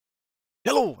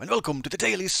Hello and welcome to the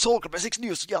daily Soul Calibur 6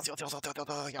 news. Yes.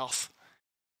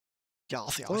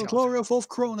 Gloria of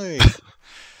Crony.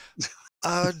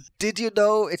 Did you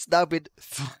know it's now been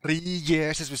 3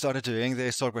 years since we started doing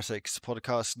the Soul Calibur 6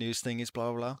 podcast news thingies, blah,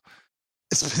 blah, blah?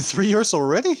 It's been 3 years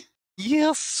already?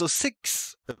 Yes, so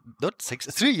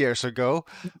 3 years ago,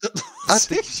 at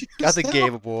the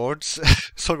Game Awards,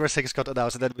 Soul Calibur 6 got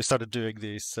announced, and then we started doing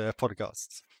these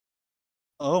podcasts.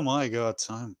 Oh my god,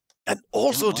 time. And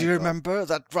also, do you remember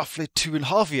that roughly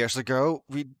 2.5 years ago,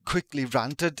 we quickly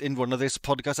ranted in one of these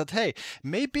podcasts that, hey,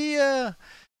 maybe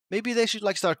they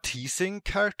should start teasing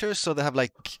characters so they have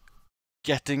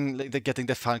getting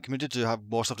the fan community to have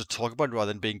more stuff to talk about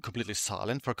rather than being completely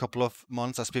silent for a couple of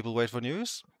months as people wait for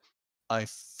news? I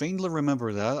faintly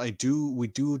remember that. We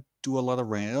do a lot of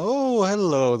rant. Oh,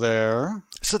 hello there.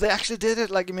 So they actually did it.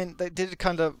 They did it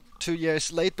kind of 2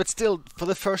 years late, but still, for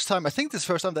the first time, I think this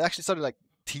first time they actually started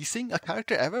teasing a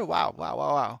character ever.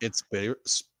 Wow. It's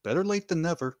better late than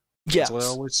never. Yeah, that's what I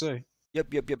always say.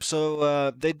 Yep.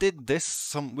 So they did this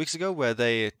some weeks ago where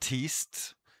they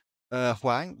teased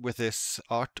Hwang with his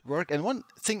artwork, and one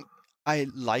thing I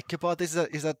like about this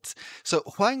is that so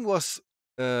Hwang was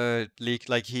leaked,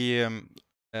 he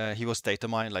was data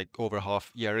mined over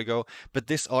half year ago, but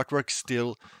this artwork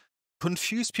still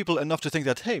confused people enough to think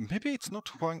that, hey, maybe it's not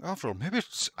Hwang after all, maybe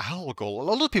it's Hwangol. A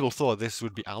lot of people thought this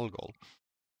would be Hwangol.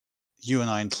 You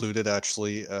and I included,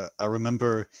 actually. I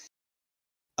remember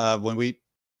when we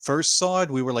first saw it,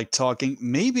 we were talking,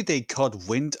 maybe they caught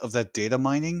wind of that data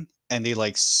mining and they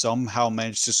somehow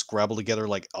managed to scrabble together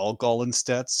Hwangol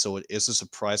instead, so it is a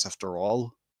surprise after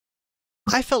all.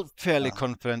 I felt fairly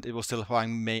confident it was still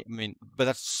Hwang, but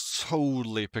that's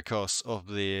solely because of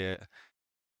the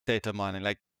data mining.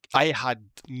 I had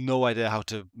no idea how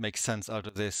to make sense out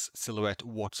of this silhouette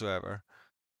whatsoever.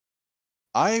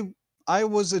 I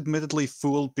was admittedly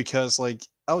fooled because I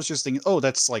was just thinking, oh,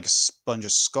 that's a bunch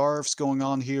of scarves going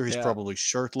on here. He's probably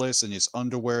shirtless in his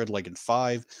underwear, in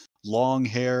 5, long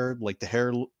hair, the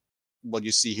hair. What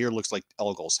you see here looks like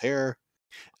Hwangol's hair.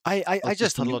 I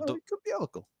just had a lot of. It could be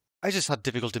Hwangol. I just had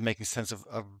difficulty making sense of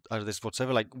out of this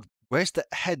whatsoever. Where's the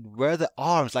head? Where are the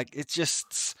arms? It's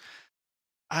just,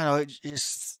 I don't know.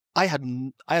 I had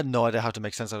no idea how to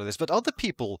make sense out of this. But other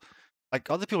people in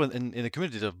the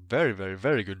community did a very, very,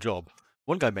 very good job.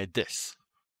 One guy made this.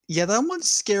 Yeah, that one's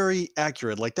scary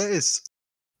accurate. That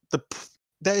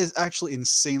is actually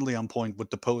insanely on point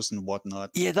with the pose and whatnot.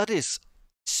 Yeah, that is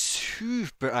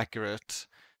super accurate,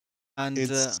 and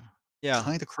it's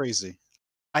kind of crazy.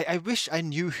 I wish I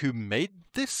knew who made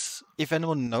this. If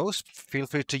anyone knows, feel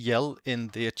free to yell in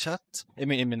the chat. I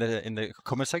mean, in the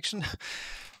comment section.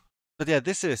 But yeah,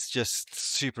 this is just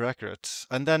super accurate.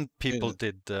 And then people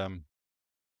did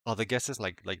other guesses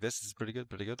like this is pretty good.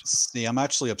 See, I'm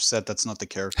actually upset that's not the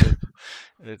character.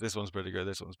 This one's pretty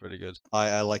good.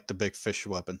 I like the big fish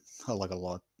weapon. I like a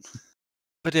lot.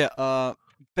 But yeah,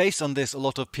 based on this, a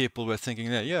lot of people were thinking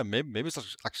that, yeah, maybe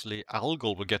it's actually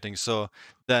Hwangol we're getting. So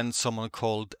then someone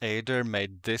called Ewder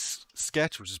made this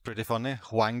sketch, which is pretty funny.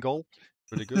 Hwangol.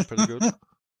 Pretty good.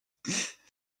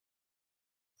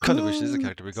 Kind of wish this is a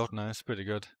character we got now. It's pretty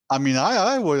good. I mean,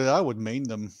 I would main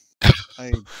them.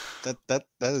 That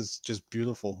is just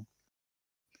beautiful.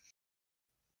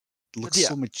 It looks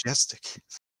so majestic.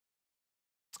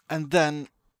 And then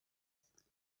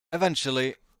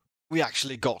eventually we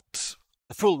actually got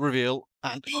the full reveal,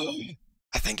 and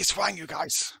I think it's Hwang, you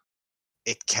guys.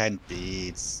 It can't be.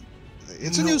 It's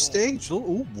a new stage.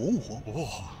 Oh.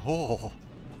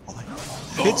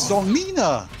 It's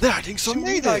Songmina. They're adding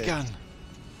Songmina again.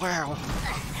 Wow.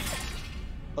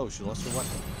 Oh, she lost her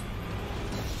weapon.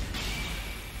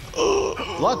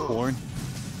 Bloodborne.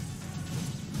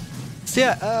 So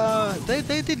yeah,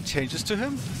 they did changes to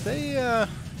him. They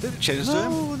did changes to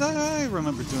him. I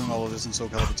remember doing all of this in Soul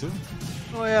Calibur 2.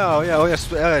 Oh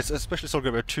yeah, especially Soul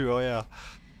Calibur 2. Oh yeah.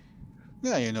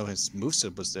 Yeah, his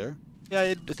moveset was there. Yeah,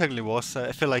 it technically was.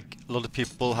 I feel like a lot of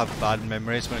people have bad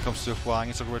memories when it comes to Hwang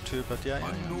in Soul Calibur 2, but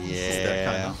yeah.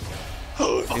 Yeah.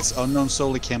 It's unknown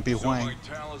soul. It can't be Hwang. My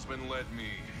talisman led me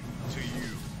to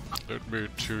you.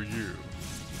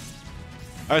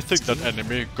 I think that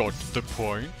enemy got the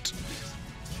point.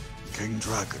 King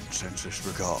Dragon sends his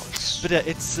regards. But yeah,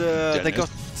 it's they got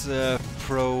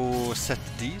Pro Set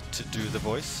D to do the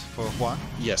voice for Hwang.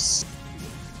 Yes.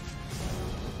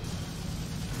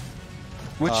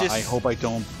 Which is... I hope I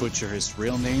don't butcher his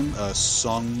real name.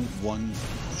 Song Won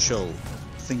Cho.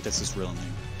 I think that's his real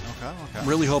name. Okay.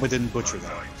 Really hope I didn't butcher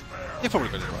that. You probably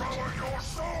got it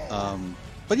right.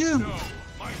 But yeah,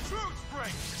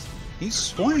 he's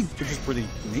swinging, which is pretty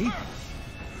neat.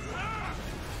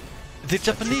 The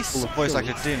Japanese voice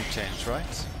actor didn't change,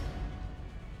 right?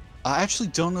 I actually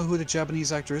don't know who the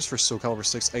Japanese actor is for Soul Calibur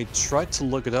 6. I tried to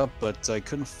look it up, but I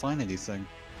couldn't find anything.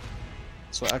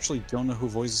 So I actually don't know who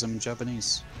voices him in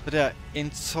Japanese. But yeah, in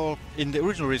the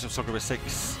original release of Soul Calibur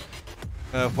 6,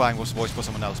 Hwang was voiced by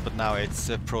someone else, but now it's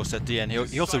Pro ZD, and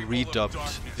he also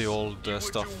redubbed the old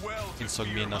stuff in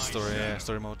Songmina's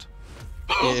story mode.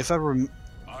 Yeah, if I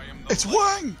it's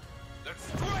Hwang!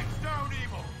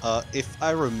 If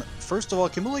I first of all,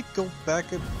 can we like go back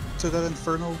to that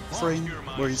Inferno frame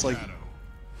where he's like...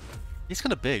 He's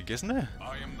kind of big, isn't he?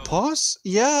 Pause?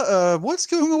 Yeah, what's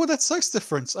going on with that size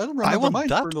difference? I don't remember my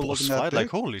Inferno looking that big. Like,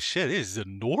 holy shit, it is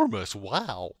enormous,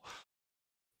 wow.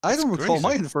 I don't recall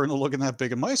my Inferno looking that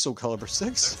big in my Soul Calibur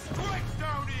 6.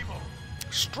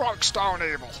 Strikes down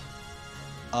evil!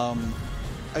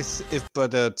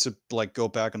 To like go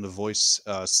back on the voice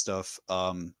stuff,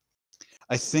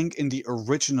 I think in the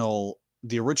original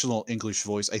English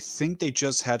voice, I think they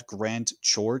just had Grant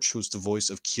George, who's the voice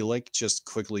of Keelik, just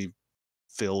quickly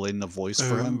fill in the voice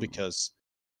for him, because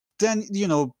then, you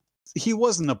know, he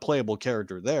wasn't a playable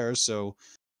character there, so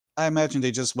I imagine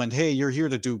they just went, hey, you're here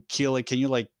to do Keelik, can you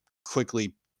like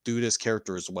quickly do this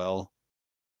character as well?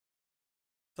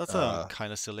 That's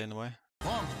kind of silly in a way.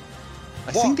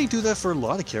 I think they do that for a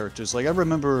lot of characters. Like, I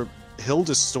remember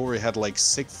Hilda's story had like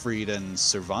Siegfried and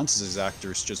Cervantes'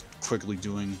 actors just quickly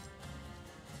doing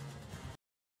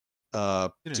I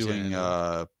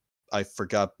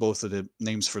forgot both of the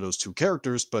names for those two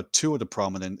characters, but two of the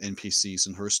prominent NPCs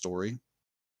in her story.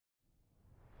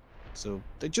 So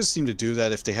they just seem to do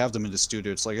that if they have them in the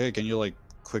studio. It's like, hey, can you like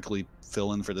quickly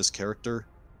fill in for this character?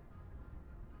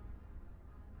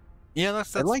 Yeah,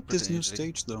 that's I like this new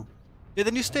stage though. Yeah,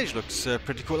 the new stage looks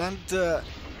pretty cool, and I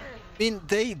mean,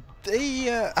 they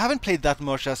haven't played that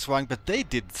much as Hwang, but they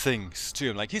did things to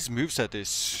him. Like, his moveset is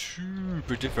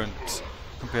super different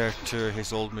compared to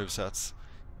his old movesets.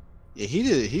 Yeah,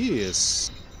 he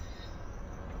is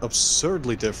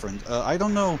absurdly different. I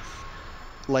don't know,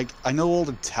 like, I know all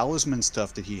the talisman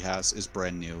stuff that he has is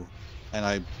brand new,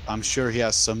 and I'm sure he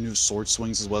has some new sword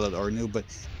swings as well that are new, but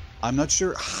I'm not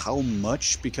sure how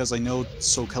much, because I know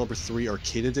Soul Calibur 3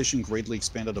 Arcade Edition greatly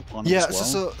expanded upon it as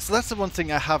well. So that's the one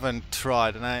thing I haven't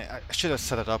tried, and I should have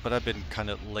set it up, but I've been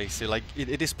kind of lazy. Like,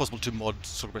 it is possible to mod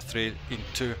Soul Calibur 3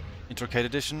 into Arcade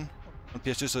Edition on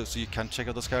PS2, so you can check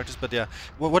out those characters. But yeah,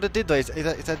 what it did though is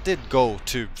I did go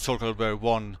to Soul Calibur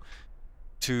 1,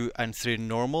 2, and 3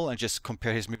 normal and just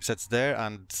compare his movesets there,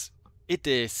 and it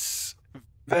is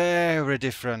very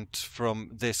different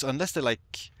from this, unless they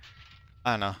like...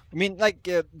 I don't know. I mean, like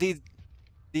the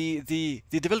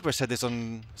developer said this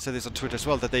on Twitter as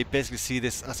well, that they basically see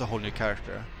this as a whole new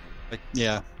character. Like,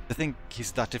 yeah, I think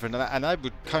he's that different, and I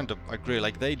would kind of agree.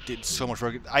 Like, they did so much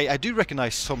work. I do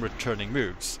recognize some returning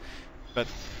moves, but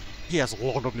he has a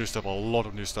lot of new stuff.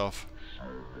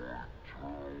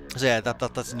 So yeah,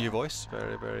 that's a new voice,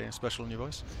 very very special new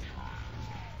voice.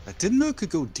 I didn't know it could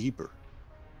go deeper.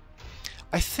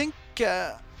 I think.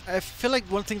 I feel like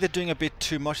one thing they're doing a bit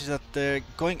too much is that they're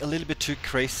going a little bit too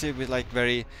crazy with like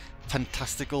very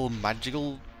fantastical,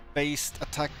 magical based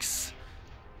attacks.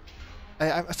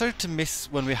 I started to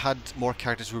miss when we had more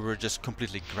characters who were just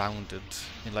completely grounded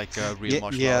in like a real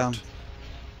martial art.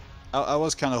 I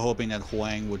was kind of hoping that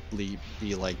Hwang would be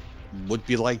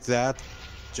like that,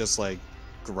 just like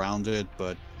grounded,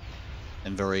 but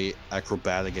and very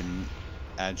acrobatic and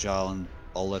agile and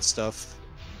all that stuff.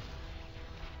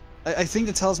 I think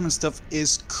the talisman stuff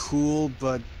is cool,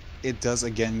 but it does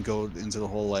again go into the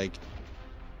whole like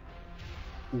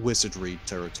wizardry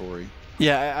territory.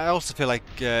 Yeah, I also feel like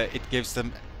it gives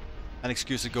them an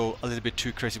excuse to go a little bit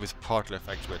too crazy with particle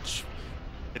effects, which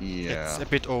it's a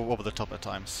bit over the top at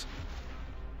times.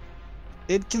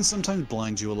 It can sometimes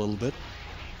blind you a little bit.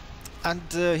 And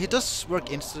he does work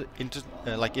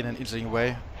like in an interesting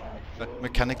way,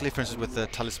 mechanically. For instance, with the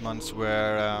talismans,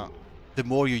 where the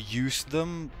more you use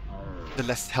them, the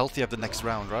less health you have the next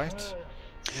round, right?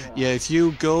 Yeah, if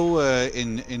you go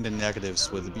in the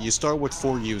negatives with it, you start with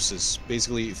 4 uses,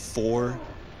 basically 4,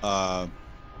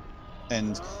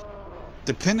 and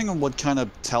depending on what kind of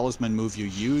talisman move you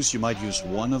use, you might use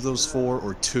 1 of those 4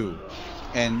 or 2.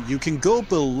 And you can go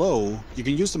below, you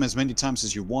can use them as many times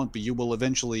as you want, but you will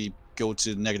eventually go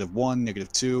to -1,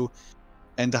 -2,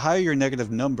 and the higher your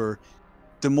negative number,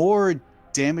 the more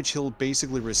damage he'll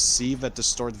basically receive at the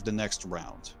start of the next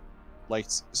round. Like,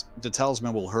 the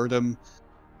talisman will hurt him,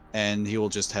 and he will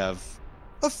just have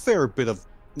a fair bit of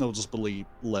noticeably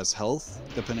less health,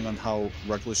 depending on how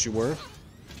reckless you were.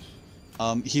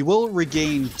 He will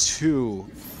regain 2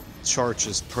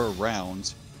 charges per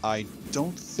round, I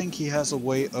don't think he has a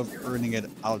way of earning it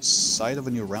outside of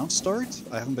a new round start.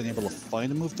 I haven't been able to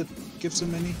find a move that gives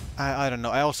him any. I don't know.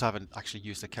 I also haven't actually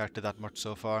used the character that much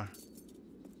so far.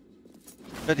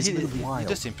 But It's he been wild.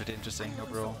 does seem pretty interesting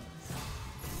overall.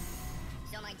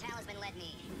 So my talisman led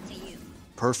me to you.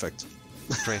 Perfect.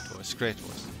 Great voice, great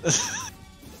voice.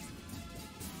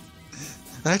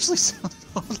 That actually sounded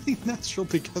oddly natural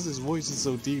because his voice is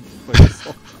so deep.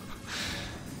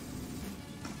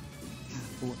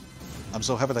 I'm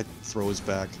so happy that throw is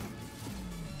back.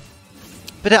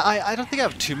 But I don't think I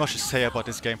have too much to say about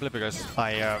this gameplay because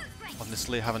I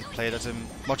honestly haven't played as him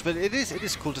much. But it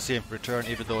is cool to see him return,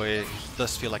 even though it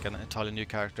does feel like an entirely new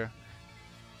character.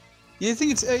 Yeah, I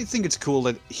think it's cool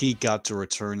that he got to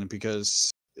return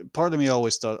because part of me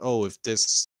always thought, oh, if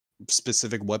this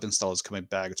specific weapon style is coming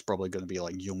back, it's probably going to be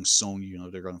like Young Sung. You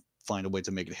know, they're going to find a way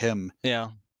to make it him. Yeah.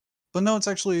 But no, it's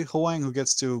actually Hwang who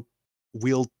gets to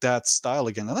wield that style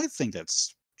again, and I think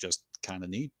that's just kind of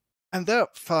neat. And there are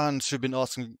fans who've been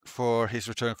asking for his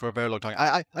return for a very long time.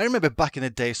 I remember back in the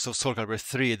days of Soul Calibur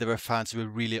 3, there were fans who were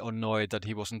really annoyed that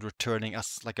he wasn't returning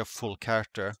as like a full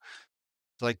character.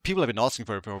 So, like, people have been asking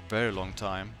for it for a very long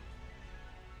time.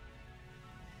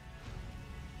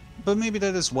 But maybe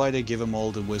that is why they give him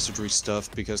all the wizardry stuff,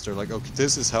 because they're like, okay,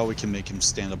 this is how we can make him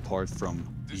stand apart from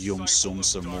Young Sung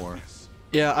some more.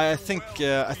 Yeah, I think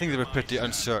they were pretty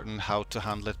uncertain how to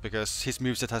handle it because his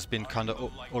moveset has been kind of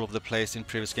all over the place in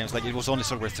previous games. Like, it was only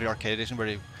Soul Calibur 3 Arcade Edition where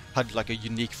he had like a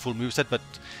unique full moveset, but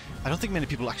I don't think many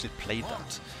people actually played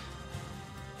that.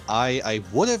 I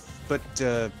would have,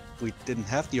 but we didn't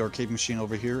have the arcade machine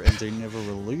over here, and they never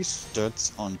released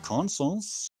it on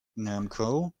consoles.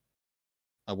 Namco.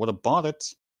 I would have bought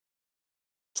it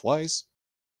twice.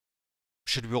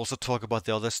 Should we also talk about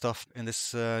the other stuff in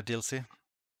this DLC?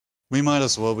 We might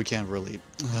as well. We can't really.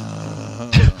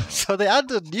 So they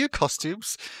added new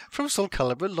costumes from Soul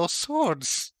Calibur Lost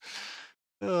Swords.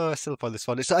 Oh, I still find this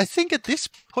funny. So I think at this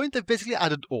point they've basically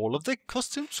added all of the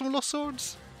costumes from Lost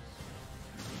Swords.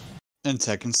 And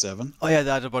Tekken 7. Oh yeah, they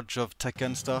added a bunch of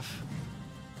Tekken stuff.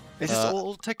 Is this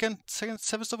all Tekken 7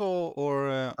 stuff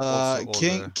or also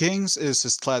King's is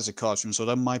his classic costume, so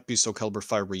that might be Soul Calibur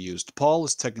 5 reused. Paul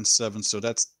is Tekken 7, so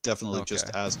that's definitely just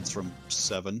as it's from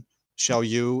 7. Xiao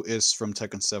Yu is from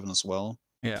Tekken 7 as well.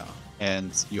 Yeah.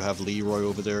 And you have Leroy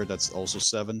over there, that's also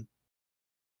 7.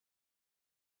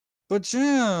 But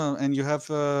yeah, and you have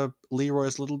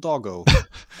Leroy's little doggo.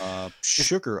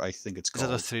 Sugar, I think it's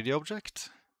called. Is that a 3D object?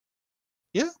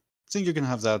 Yeah, I think you can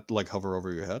have that like hover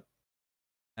over your head.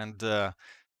 And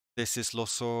this is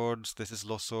Lost Swords, this is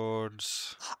Lost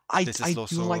Swords. I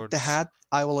do like the hat.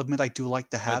 I will admit I do like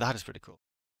the hat. The hat is pretty cool.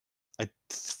 I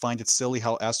find it silly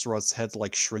how Astaroth's head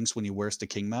like shrinks when he wears the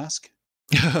king mask.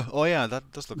 Oh yeah,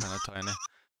 that does look kind of tiny.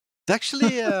 They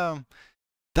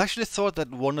actually thought that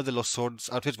one of the Lost Swords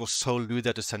outfits was so lewd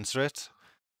that to censor it.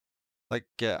 Like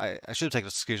I should have taken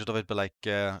a screenshot of it, but like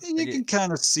you can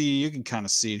kind of see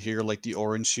it here, like the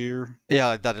orange here.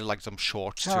 Yeah, that is like some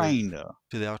shorts kinda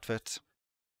to the outfit.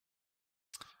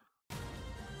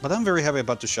 But I'm very happy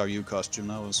about the Xiao Yu costume.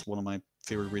 That was one of my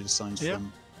favorite redesigns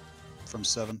from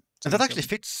 7. And that actually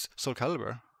fits Soul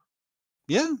Calibur.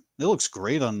 Yeah, it looks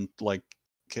great on like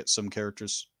some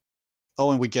characters.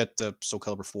 Oh, and we get the Soul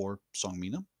Calibur 4 Song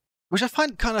Mina. Which I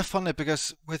find kind of funny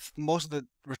because with most of the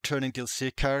returning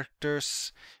DLC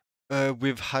characters,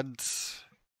 we've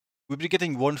been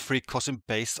getting one free costume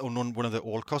based on one of the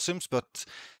old costumes, but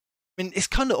I mean, it's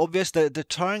kind of obvious that they're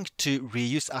trying to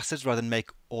reuse assets rather than make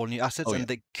all new assets, and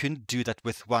they couldn't do that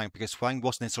with Hwang because Hwang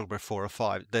wasn't in Soul Calibur 4 or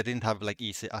 5. They didn't have like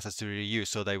easy assets to reuse,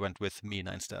 so they went with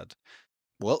Mina instead.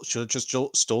 Well, should have just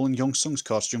stolen Young Sung's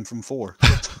costume from 4.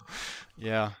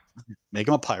 Yeah. Make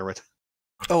him a pirate.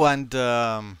 Oh,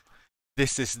 and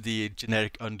this is the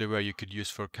generic underwear you could use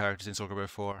for characters in Soul Calibur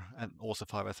 4 and also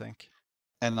 5, I think.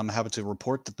 And I'm happy to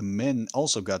report that the men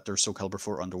also got their Soul Calibur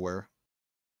 4 underwear.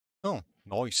 Oh,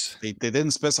 nice. They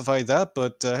didn't specify that,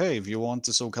 but hey, if you want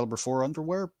the Soul Calibur 4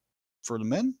 underwear for the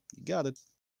men, you got it.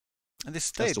 And this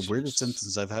stage... That's the weirdest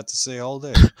sentence I've had to say all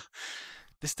day.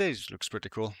 This stage looks pretty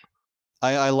cool.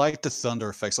 I like the thunder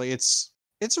effects. Like it's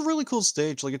a really cool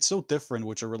stage. Like it's so different,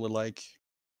 which I really like.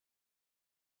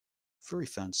 Very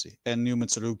fancy. And New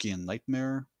Mitsurugi and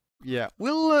Nightmare. Yeah,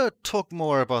 we'll talk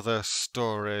more about the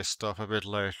story stuff a bit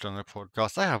later on the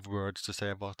podcast. I have words to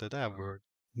say about it. I have words.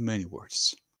 Many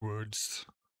words. Words.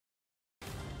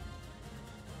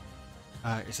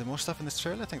 Is there more stuff in this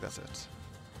trailer? I think that's it.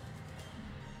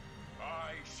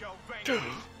 I shall vanquish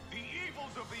the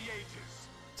evils of the ages.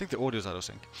 I think the audio's out of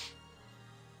sync.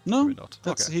 No, Maybe not.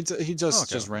 that's Okay. he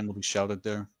just randomly shouted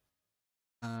there.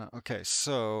 Okay,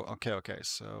 so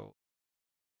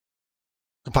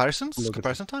Comparisons? Look at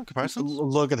Comparison time? Comparisons?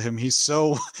 Look at him. He's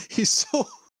so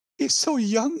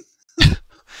young.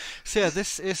 So yeah,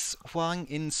 this is Hwang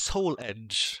in Soul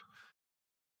Edge.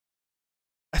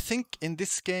 I think in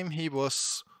this game he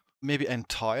was maybe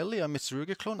entirely a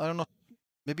Mitsurugi clone. I don't know.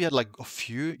 Maybe he had like a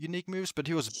few unique moves, but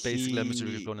he was basically a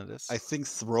Mitsurugi clone in this. I think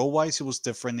throw-wise he was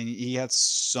different, and he had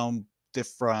some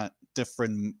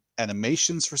different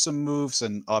animations for some moves,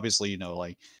 and obviously,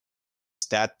 like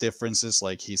stat differences,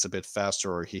 like he's a bit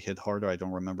faster or he hit harder. I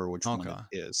don't remember which one it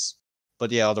is.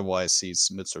 But yeah, otherwise he's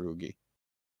Mitsurugi.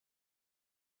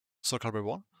 Soul Calibur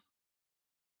 1?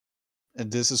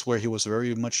 And this is where he was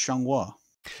very much Xianghua.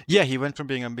 Yeah, he went from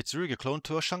being a Mitsurugi clone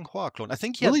to a Xianghua clone. I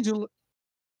think he had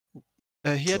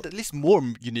at least more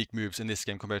unique moves in this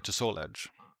game compared to Soul Edge.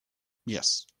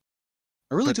 Yes,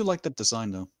 I really do like that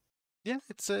design though. Yeah,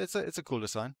 it's a cool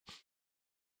design.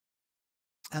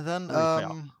 And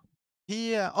then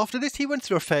he after this he went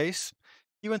through a phase.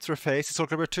 In Soul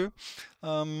Calibur 2.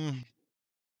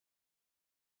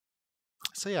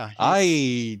 So yeah,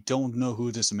 I don't know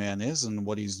who this man is and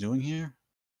what he's doing here.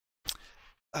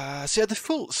 So yeah, the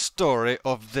full story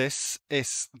of this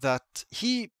is that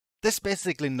there's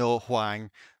basically no Hwang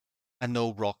and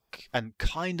no Rock and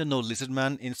kinda no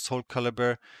Lizardman in Soul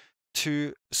Calibur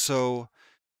 2. So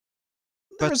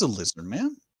there's a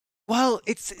Lizardman. Well,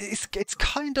 it's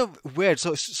kind of weird.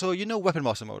 So you know Weapon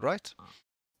Master mode, right?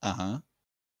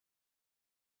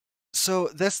 So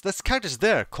there's characters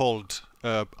there called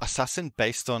Assassin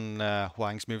based on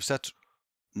Hwang's moveset,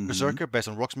 Berserker based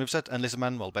on Rock's moveset, and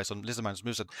Lizardman, well, based on Lizardman's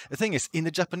moveset. The thing is, in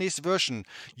the Japanese version,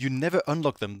 you never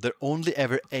unlock them. They're only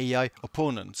ever AI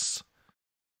opponents.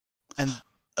 And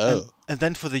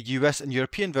then for the US and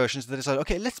European versions, they decided,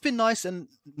 okay, let's be nice and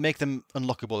make them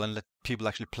unlockable and let people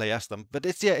actually play as them. But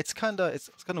it's kind of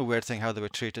a weird thing how they were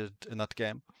treated in that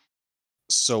game.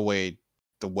 So wait,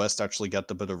 the West actually got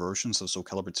the better versions of Soul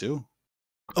Calibur 2?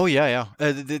 Oh yeah. They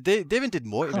even did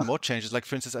even more changes. Like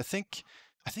for instance, I think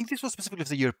this was specifically for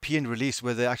the European release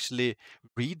where they actually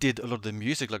redid a lot of the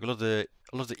music. Like a lot of the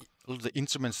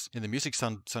instruments in the music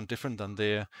sound different than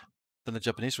the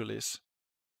Japanese release.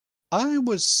 I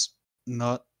was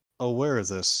not aware of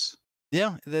this.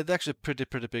 Yeah, they're actually pretty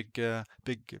big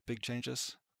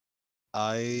changes.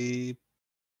 I'm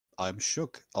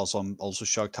shook. Also, I'm also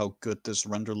shocked how good this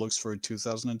render looks for a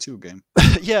 2002 game.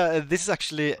 Yeah, this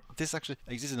actually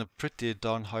exists in a pretty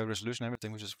darn high resolution and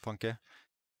everything, which is funky.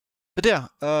 But yeah,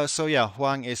 so yeah,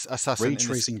 Hwang is assassin. Ray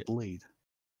tracing blade.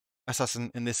 Assassin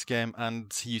in this game,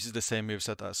 and he uses the same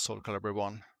moveset as Soul Calibur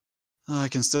 1. I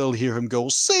can still hear him go,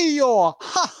 "See your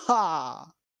ha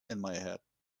ha!" in my head.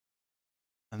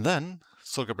 And then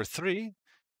Soul Calibur 3,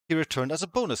 he returned as a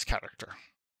bonus character.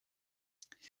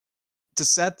 The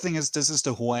sad thing is, this is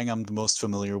the Hwang I'm the most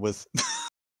familiar with.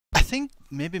 I think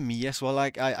maybe me as well.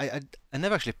 Like I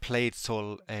never actually played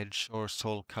Soul Edge or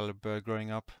Soul Calibur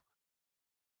growing up.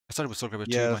 I started with Soul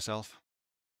Calibur 2 myself.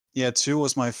 Yeah, 2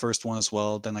 was my first one as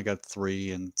well. Then I got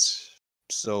 3, and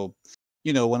so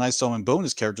when I saw him in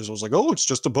bonus characters, I was like, "Oh, it's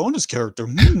just a bonus character.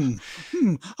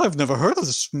 I've never heard of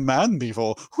this man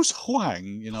before. Who's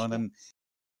Hwang?" And then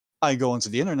I go onto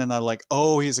the internet and I'm like,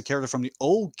 "Oh, he's a character from the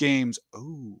old games."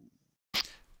 Oh.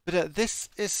 But this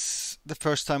is the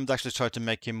first time they actually tried to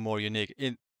make him more unique.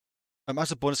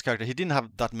 As a bonus character, he didn't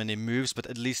have that many moves, but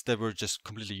at least they were just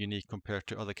completely unique compared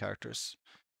to other characters.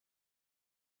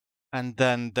 And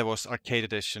then there was Arcade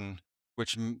Edition,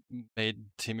 which made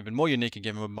him even more unique and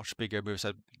gave him a much bigger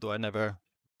moveset, though I never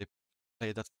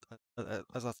played that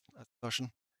as a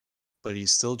version. But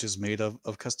he's still just made of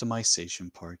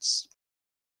customization parts.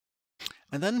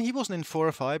 And then he wasn't in 4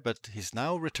 or 5, but he's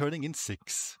now returning in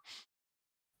 6.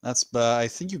 That's I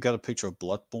think you got a picture of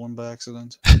Bloodborne by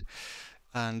accident.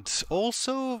 And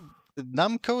also,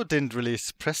 Namco didn't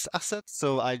release press assets,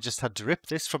 so I just had to rip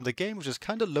this from the game, which is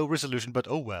kind of low resolution, but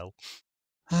oh well.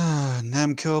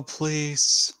 Namco,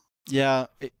 please. Yeah,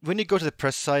 when you go to the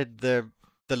press side, the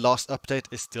last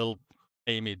update is still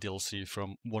Amy DLC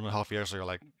from 1.5 years ago.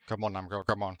 Like, come on, Namco,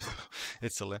 come on.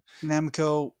 It's silly.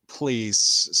 Namco,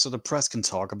 please, so the press can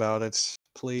talk about it,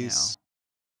 please. Yeah.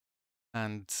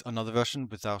 And another version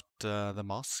without the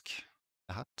mask,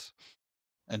 the hat,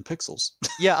 and pixels.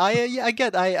 Yeah,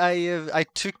 I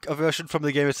took a version from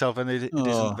the game itself, and it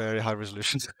isn't very high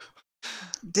resolution.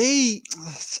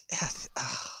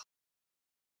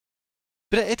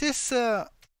 But it is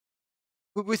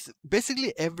with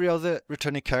basically every other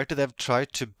returning character, they've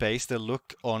tried to base their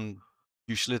look on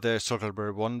usually their Soul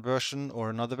Calibur 1 version or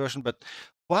another version, but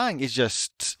Hwang is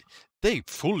just they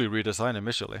fully redesign him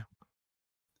visually.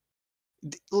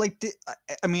 Like,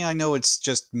 I mean, I know it's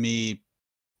just me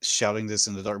shouting this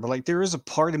in the dark, but like there is a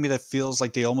part of me that feels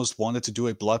like they almost wanted to do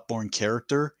a Bloodborne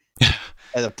character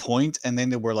at a point, and then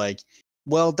they were like,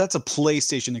 well, that's a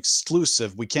PlayStation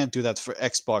exclusive. We can't do that for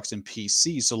Xbox and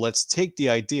PC, so let's take the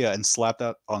idea and slap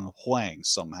that on Hwang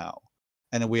somehow.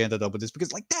 And then we ended up with this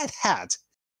because like that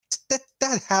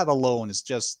hat alone is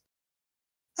just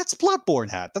that's a Bloodborne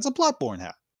hat. That's a Bloodborne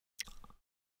hat.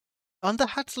 On the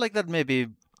hats like that, maybe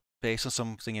based on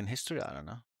something in history. I don't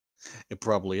know. It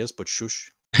probably is, but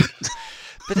shush.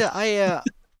 But I'm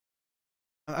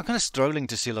kind of struggling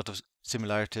to see a lot of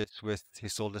similarities with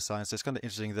his old designs. It's kind of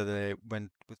interesting that they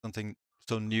went with something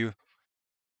so new.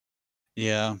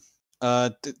 Yeah.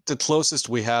 The closest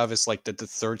we have is like the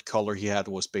third color he had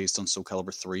was based on Soul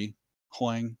Calibur 3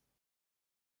 Hwang.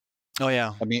 Oh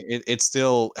yeah. I mean, it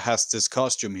still has this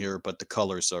costume here, but the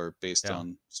colors are based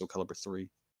on Soul Calibur 3.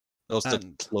 That was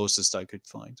the closest I could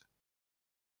find.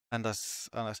 And as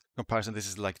comparison, this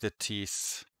is like the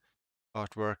tease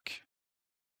artwork.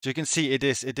 So you can see it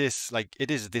is this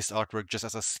artwork just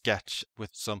as a sketch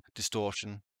with some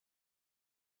distortion.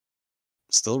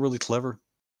 Still really clever.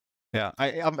 Yeah,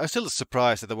 I'm still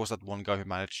surprised that there was that one guy who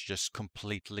managed to just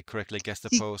completely correctly guess the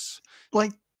pose.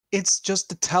 Like, it's just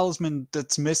the talisman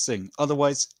that's missing.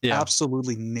 Otherwise,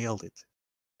 absolutely nailed it.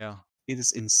 Yeah. It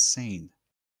is insane.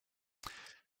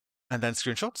 And then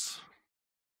screenshots.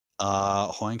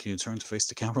 Hwang, can you turn to face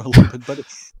the camera a little bit better?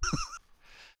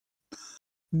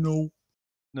 No,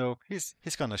 he's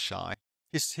kind of shy.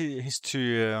 He's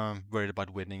too worried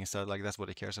about winning instead. Like that's what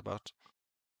he cares about.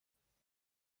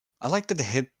 I like that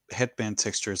the headband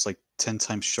texture is like 10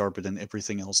 times sharper than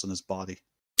everything else on his body.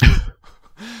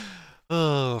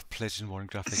 Oh, PlayStation 1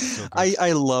 graphics is so good.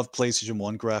 I love PlayStation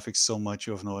 1 graphics so much,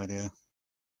 you have no idea.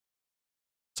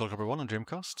 Soul Calibur 1 on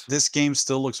Dreamcast. This game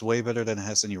still looks way better than it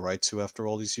has any right to after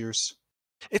all these years.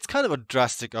 It's kind of a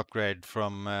drastic upgrade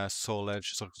from Soul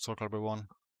Calibur 1.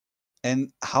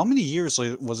 And how many years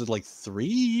was it? Like 3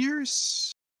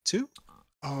 years? 2?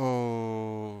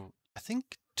 Oh, I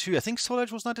think 2. I think Soul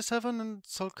Edge was 97 and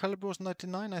Soul Calibur was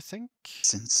 99, I think.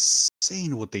 It's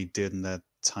insane what they did in that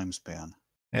time span.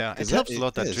 Yeah, it helps a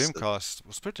lot that Dreamcast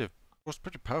was pretty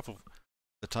powerful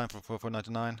at the time for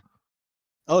 99.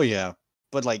 Oh yeah,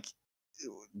 but like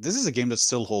this is a game that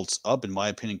still holds up in my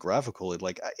opinion graphically.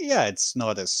 Like yeah, it's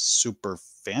not as super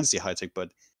fancy high tech,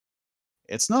 but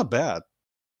it's not bad.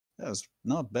 That's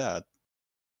not bad.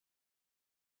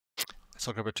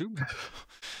 Soul Calibur 2.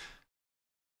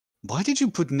 Why did you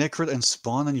put Necrot and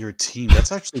Spawn on your team?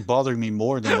 That's actually bothering me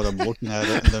more than what I'm looking at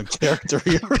in the character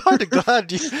here. I'm kind of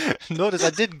glad you noticed.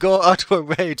 I did go out of my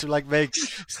way to like make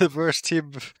the worst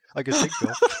team I could think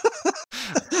of.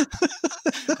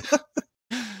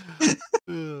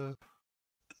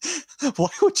 Why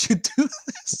would you do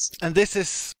this? And this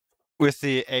is with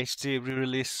the HD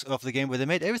re-release of the game where they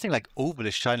made everything like overly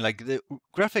shiny. Like the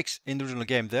graphics in the original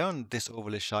game, they're on this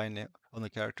overly shiny on the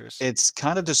characters. It's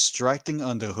kind of distracting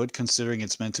on the hood considering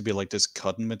it's meant to be like this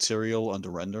cotton material on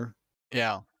the render.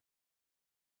 Yeah.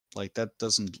 Like that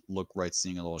doesn't look right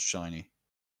seeing it all shiny.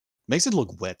 Makes it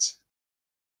look wet.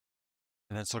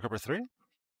 And then Soul Calibur 3?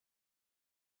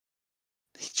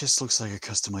 He just looks like a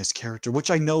customized character, which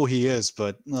I know he is,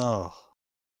 but oh.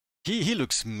 He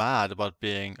looks mad about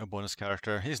being a bonus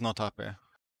character. He's not happy.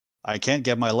 I can't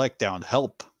get my leg down.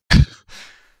 Help.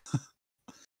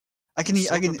 I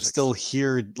can still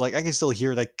hear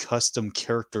that custom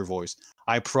character voice.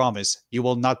 I promise you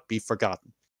will not be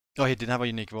forgotten. Oh, he didn't have a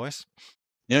unique voice?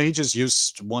 Yeah, he just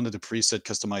used one of the preset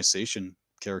customization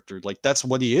character. Like that's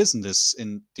what he is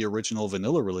in the original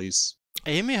vanilla release.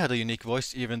 Amy had a unique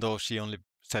voice even though she only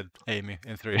said Amy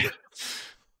in 3.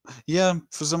 Yeah,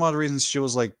 for some odd reasons she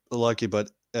was like lucky,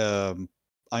 but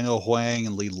I know Hwang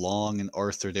and Li Long and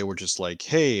Arthur, they were just like,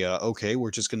 hey, okay, we're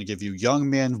just gonna give you Young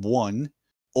Man 1,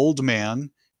 Old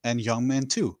Man, and Young Man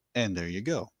 2. And there you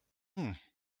go.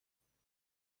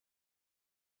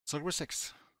 Soul Calibur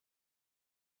 6.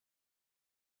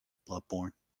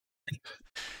 Bloodborne.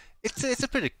 I think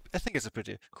it's a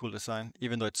pretty cool design,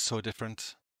 even though it's so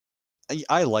different.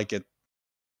 I like it.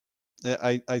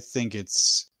 I think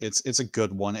it's a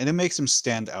good one, and it makes him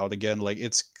stand out again. Like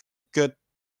it's good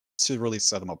to really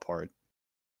set him apart.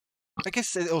 I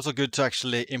guess it's also good to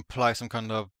actually imply some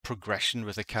kind of progression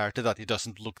with a character, that he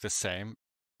doesn't look the same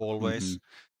always.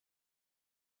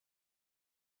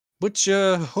 Which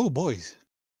oh boy,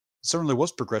 certainly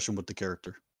was progression with the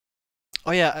character.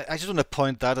 Oh yeah, I just want to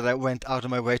point that I went out of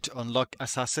my way to unlock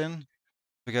Assassin,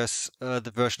 because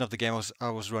the version of the game I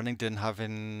was running didn't have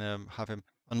him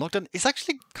unlocked, and it's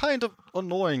actually kind of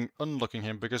annoying unlocking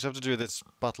him because you have to do this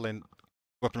battle in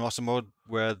Weapon Master mode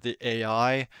where the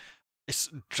AI is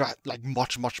like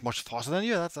much faster than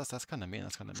you. That's kind of mean.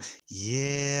 That's kind of mean.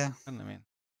 Yeah, Kind of mean.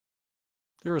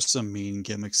 there are some mean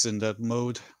gimmicks in that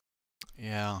mode.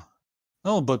 Yeah.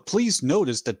 Oh, but please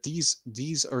notice that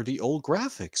these are the old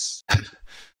graphics.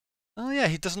 Oh yeah,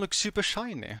 he doesn't look super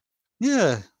shiny.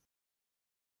 Yeah.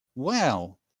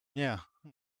 Wow. Yeah.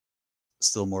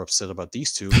 Still more upset about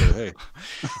these two, but hey.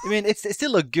 I mean, it's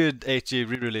still a good HD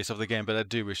re-release of the game, but I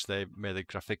do wish they made the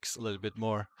graphics a little bit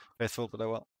more faithful. But I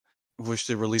will. Wish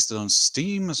they released it on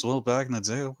Steam as well back in the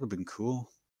day. That would have been cool.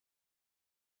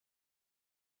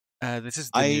 This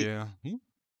is the new.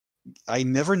 I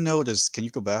never noticed. Can you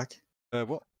go back?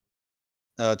 What?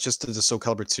 Just to the Soul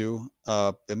Calibur 2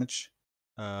 image.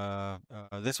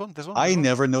 This one. I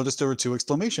never noticed there were 2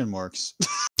 exclamation marks.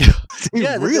 They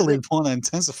Yeah, really want to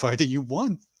intensify that you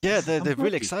won. Yeah, they're really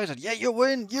happy. excited. Yeah, you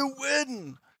win! You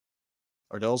win!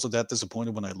 Are they also that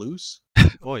disappointed when I lose?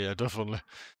 Oh yeah, definitely.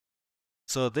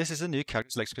 So this is a new character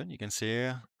selection screen. You can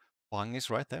see Hwang is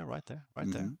right there.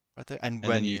 And, And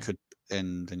when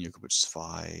then you could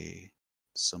spy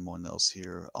someone else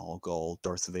here. Hwangol,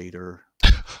 Darth Vader.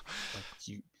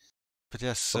 But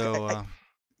yeah, so okay,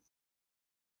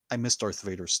 I miss Darth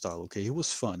Vader's style. Okay, he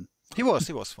was fun. He was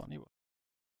fun.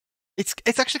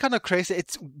 It's actually kind of crazy.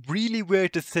 It's really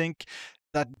weird to think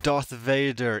that Darth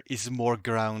Vader is more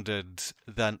grounded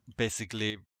than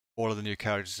basically all of the new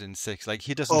characters in 6. Like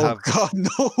he doesn't have. Oh God,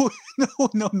 no!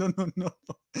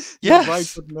 Yes. You're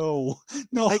right, but no.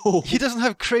 Like, he doesn't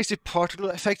have crazy particle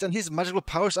effects, and his magical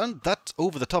powers aren't that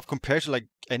over the top compared to like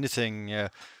anything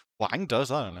Hwang does.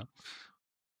 I don't know.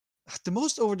 The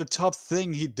most over the top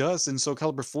thing he does in Soul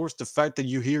Calibur 4 is the fact that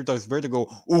you hear Darth Vader go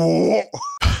 "Whoa!"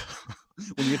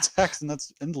 when he attacks, and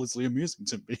that's endlessly amusing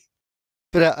to me.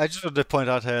 But I just wanted to point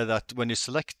out here that when you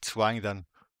select Hwang, then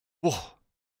whoa,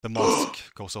 the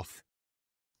mask goes off.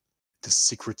 The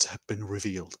secrets have been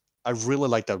revealed. I really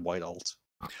like that white alt.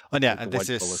 And yeah, Like and the this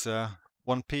white is color.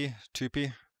 1p, 2p.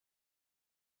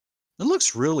 It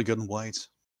looks really good in white.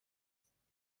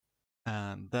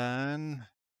 And then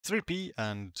 3p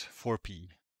and 4p.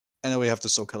 And then we have the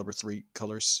Soul Calibur 3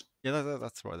 colors. Yeah,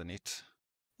 that's rather neat.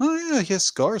 Oh yeah, he has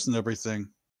scars and everything.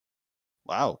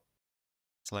 Wow.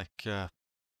 It's like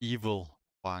evil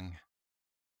Hwang.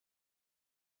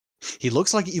 He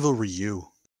looks like evil Ryu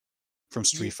from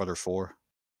Street Fighter 4.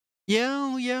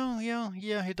 Yeah,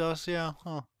 he does, yeah.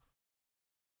 Huh.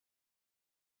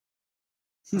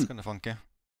 That's kind of funky.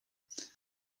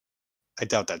 I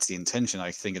doubt that's the intention.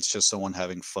 I think it's just someone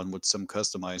having fun with some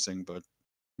customizing, but...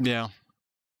 Yeah.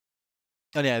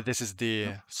 And yeah, this is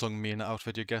the Song Mina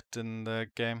outfit you get in the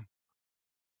game.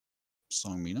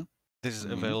 Song Mina? This is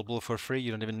available for free.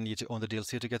 You don't even need to own the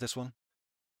DLC to get this one.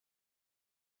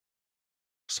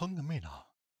 Song Mina.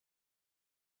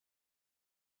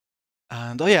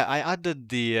 And oh yeah, I added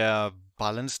the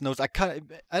balance notes. I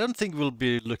don't think we'll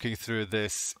be looking through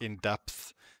this in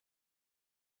depth.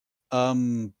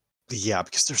 Yeah,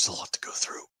 because there's a lot to go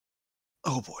through.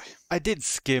 Oh boy. I did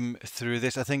skim through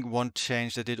this. I think one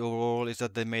change they did overall is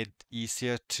that they made it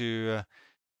easier to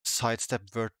sidestep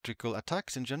vertical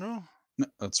attacks in general.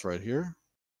 That's right here.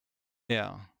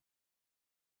 Yeah.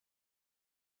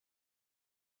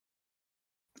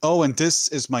 Oh, and this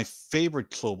is my favorite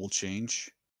global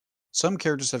change. Some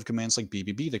characters have commands like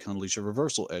BBB that can unleash a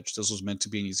reversal edge. This was meant to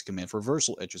be an easy command for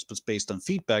reversal edges, but based on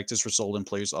feedback, this resulted in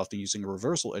players often using a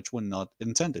reversal edge when not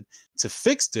intended. To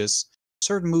fix this,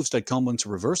 certain moves that come into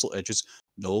reversal edges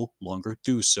no longer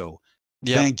do so.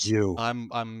 Yep. Thank you.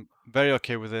 I'm very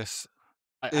okay with this.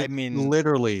 I mean,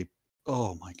 literally,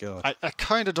 oh my god. I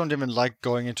kind of don't even like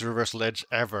going into reversal edge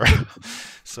ever.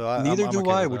 So neither I'm do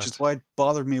okay I, with which that. is why it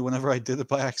bothered me whenever I did it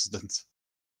by accident.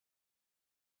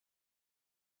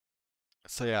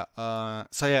 So yeah,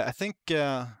 I think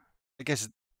I guess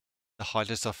the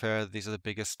highlight stuff here. These are the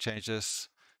biggest changes.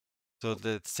 So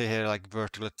let's say here, like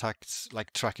vertical attacks,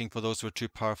 like tracking for those who were too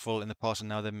powerful in the past, and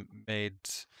now they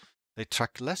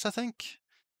track less, I think.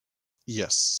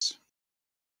 Yes.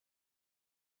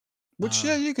 Which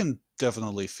yeah, you can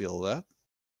definitely feel that.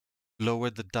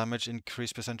 Lowered the damage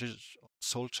increase percentage of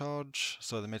soul charge,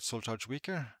 so they made soul charge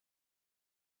weaker.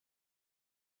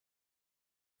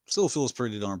 Still feels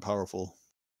pretty darn powerful.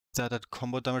 Is that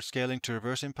combo damage scaling to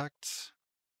reverse impacts?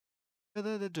 Yeah,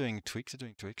 they're doing tweaks.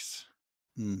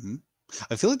 Mm-hmm.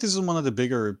 I feel like this is one of the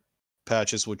bigger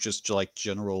patches with just like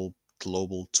general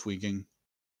global tweaking.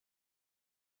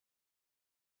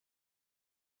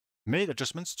 Made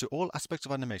adjustments to all aspects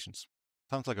of animations.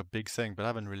 Sounds like a big thing, but I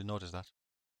haven't really noticed that.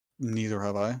 Neither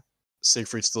have I.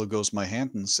 Siegfried still goes my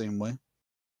hand in the same way.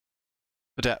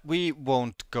 But yeah, we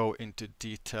won't go into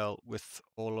detail with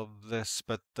all of this,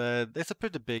 but it's a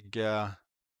pretty big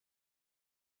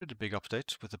Pretty big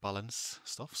update with the balance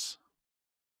stuffs.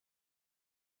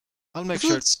 I'll I make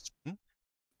feel sure. it's Hmm?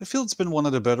 I feel it's been one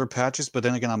of the better patches, but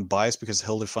then again, I'm biased because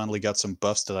Hilda finally got some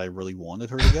buffs that I really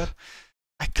wanted her to get.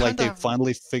 I Like kind they of.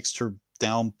 finally fixed her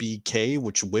down BK,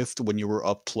 which whiffed when you were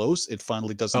up close. It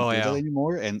finally doesn't Oh do that yeah,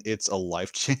 anymore, and it's a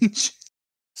life change.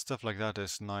 stuff like that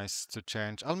is nice to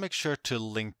change. I'll make sure to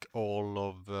link all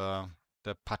of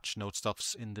the patch note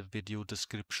stuffs in the video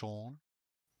description.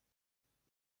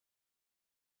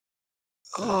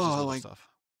 There's just a Oh, lot of like stuff.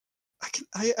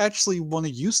 I actually want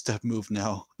to use that move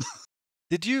now.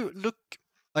 Did you look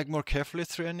like more carefully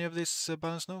through any of these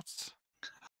balance notes?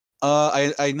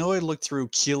 I know I looked through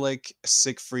Keelik,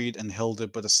 Siegfried, and Hilda,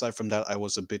 but aside from that, I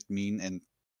was a bit mean and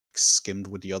skimmed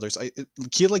with the others.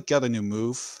 Keelik got a new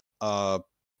move,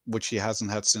 which he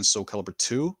hasn't had since Soul Calibur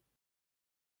 2,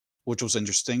 which was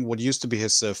interesting. What used to be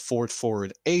his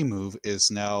forward A move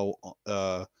is now,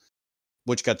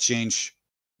 which got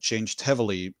changed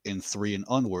heavily in 3 and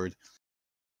onward,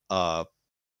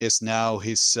 is now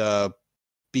his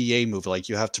BA move. Like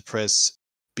you have to press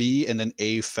B and then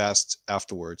A fast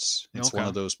afterwards. It's one Okay.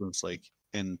 of those moves. Like,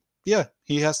 and yeah,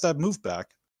 he has that move back.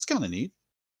 It's kind of neat.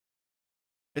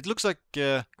 It looks like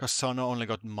Kasano only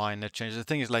got minor changes. The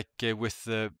thing is, like with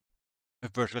the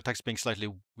vertical attacks being slightly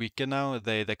weaker now,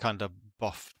 they kind of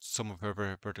buffed some of her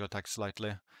vertical attacks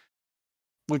slightly.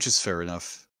 Which is fair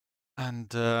enough. And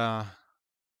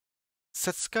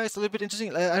Setsuka is a little bit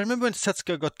interesting. I remember when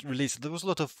Setsuka got released, there was a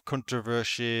lot of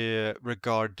controversy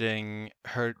regarding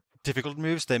her difficult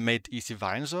moves they made easy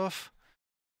variants of.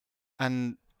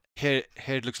 And here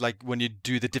it looks like when you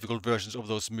do the difficult versions of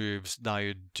those moves, now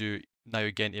you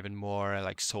gain even more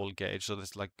like soul gauge. So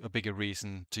there's like a bigger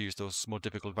reason to use those more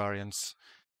difficult variants.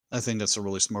 I think that's a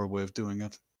really smart way of doing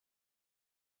it.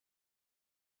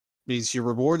 Because you're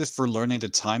rewarded for learning the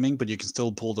timing, but you can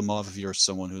still pull them off if you're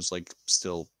someone who's like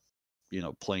still,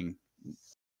 playing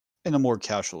in a more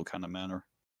casual kind of manner.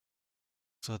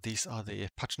 So these are the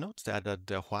patch notes. They added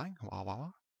Hwang. Wow, wow,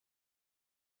 wow.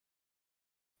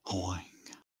 Hwang.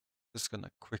 Just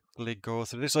gonna quickly go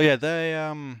through this. So yeah, they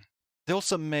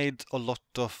also made a lot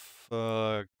of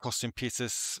costume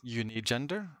pieces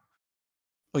uni-gender.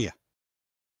 Oh yeah.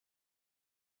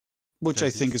 Which Yeah,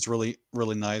 I think these- is really,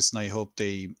 really nice, and I hope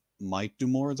they might do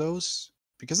more of those.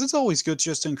 Because it's always good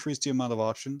just to increase the amount of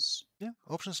options. Yeah,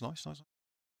 options, nice.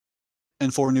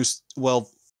 And for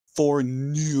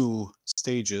new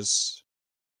stages,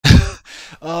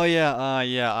 Oh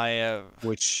yeah,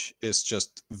 which is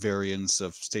just variants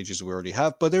of stages we already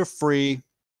have, but they're free,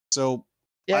 so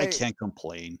I can't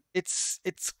complain. it's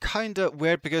kind of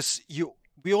weird because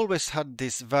we always had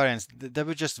these variants. They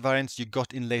were just variants you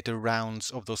got in later rounds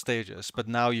of those stages, but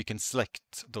now you can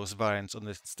select those variants on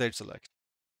the stage select.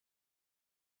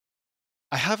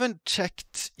 I haven't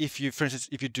checked if you, for instance,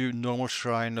 if you do normal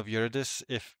Shrine of Eurydice,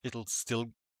 if it'll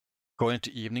still go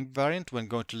into evening variant when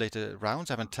going to later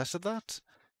rounds. I haven't tested that.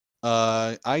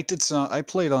 I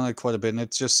played on it quite a bit, and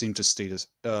it just seemed to stay this.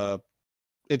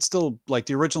 It's still like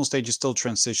the original stage is still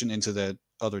transition into that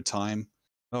other time,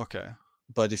 Okay.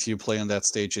 but if you play on that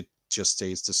stage, it just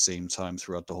stays the same time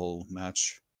throughout the whole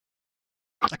match.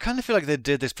 I kind of feel like they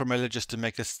did this primarily just to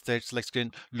make the stage select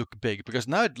screen look big, because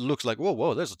now it looks like,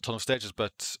 whoa, there's a ton of stages,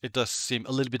 but it does seem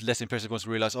a little bit less impressive once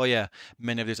you realize, oh yeah,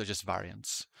 many of these are just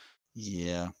variants.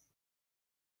 Yeah.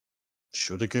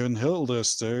 Should have given Hilda a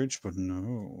stage, but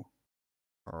no.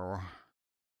 Or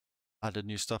added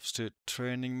new stuffs to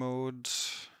training mode.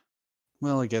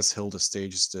 Well, I guess Hilda's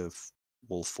stage is the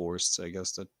Wolf Forest, I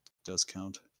guess that does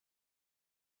count.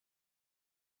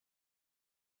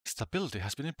 Stability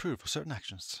has been improved for certain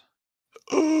actions.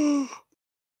 So, I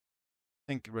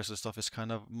think the rest of the stuff is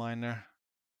kind of minor.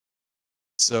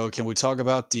 can we talk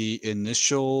about the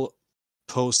initial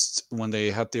post when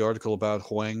they had the article about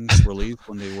Hwang's release,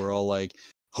 when they were all like,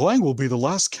 Hwang will be the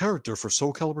last character for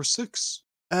Soul Calibur 6?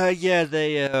 Yeah,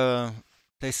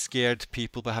 they scared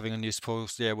people by having a news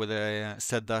post, yeah, where they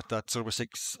said that Soul Calibur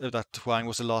 6, that Hwang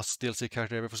was the last DLC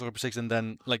character ever for Soul Calibur 6, and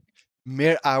then like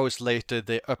mere hours later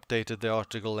they updated the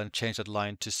article and changed that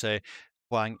line to say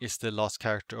Hwang is the last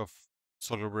character of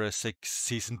Soul Calibur 6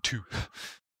 Season 2.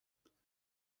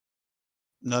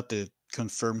 Not that it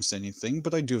confirms anything,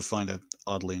 but I do find it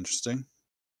oddly interesting.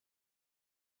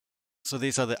 So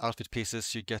these are the outfit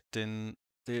pieces you get in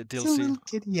the It's a DLC. little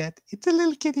kitty yet. It's a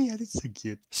little kitty yet. It's so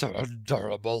cute. So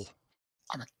adorable.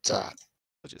 Oh my god.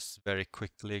 I'll just very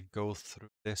quickly go through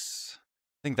this.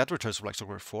 I think that returns for like Soul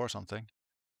Calibur 4 or something.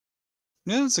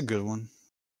 Yeah, that's a good one.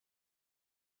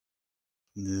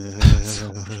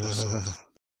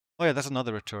 Oh yeah, that's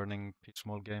another returning Peach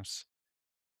Small Games.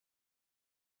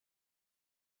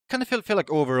 kind of feel like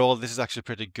overall this is actually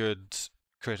pretty good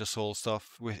Creator Soul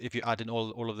stuff. With if you add in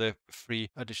all of the free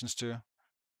additions too.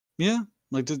 Yeah,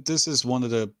 like this is one of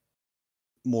the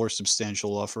more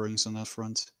substantial offerings on that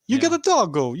front. You get Yeah. a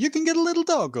doggo. You can get a little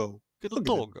doggo. Good Look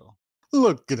at him. doggo.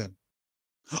 Look at him.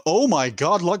 Oh my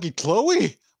God, Lucky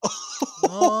Chloe.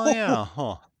 Oh yeah,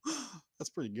 huh? That's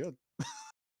pretty good.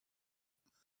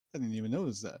 I didn't even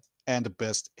notice that. And the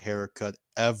best haircut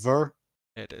ever.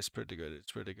 It is pretty good.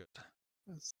 It's pretty good.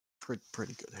 That's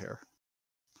pretty good hair.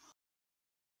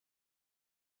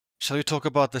 Shall we talk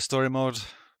about the story mode?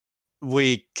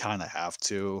 We kind of have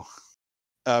to.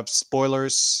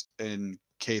 Spoilers in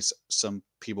case some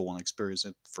people want to experience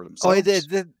it for themselves. This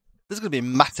is going to be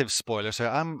massive spoilers here.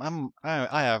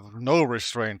 I have no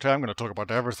restraint. I'm going to talk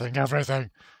about everything.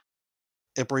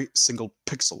 Every single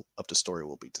pixel of the story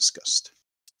will be discussed.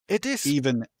 It is.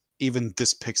 Even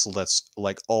this pixel that's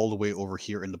like all the way over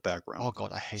here in the background. Oh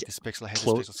God, I hate this pixel. I hate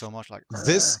Close. this pixel so much. Like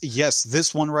This, yes,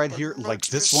 this one right here, like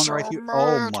this one right here.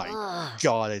 Oh my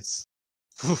God, it's.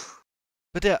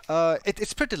 But yeah,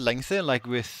 it's pretty lengthy, like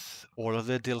with all of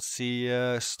the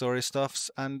DLC story stuffs,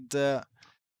 and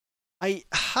I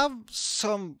have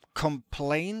some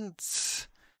complaints.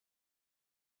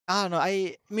 I don't know.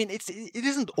 I mean, it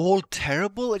isn't all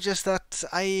terrible. It's just that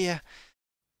I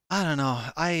don't know.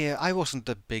 I wasn't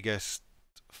the biggest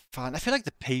fan. I feel like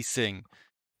the pacing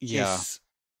is,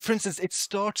 for instance, it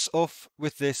starts off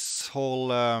with this whole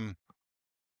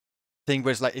thing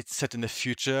where it's like it's set in the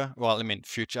future. Well, I mean,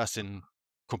 future as in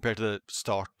compared to the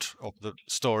start of the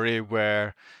story,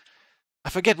 where I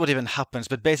forget what even happens,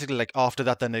 but basically, like after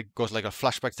that, then it goes like a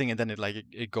flashback thing, and then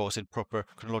it goes in proper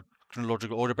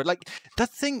chronological order. But like that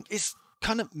thing is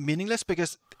kind of meaningless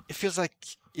because it feels like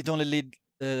it only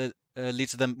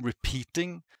leads to them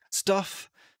repeating stuff.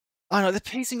 I don't know, the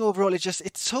pacing overall is just,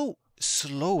 it's so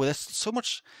slow. There's so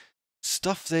much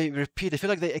stuff they repeat. I feel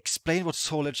like they explain what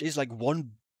Soul Edge is like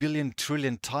 1 billion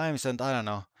trillion times, and I don't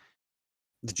know.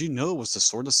 Did you know it was the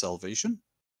Sword of Salvation?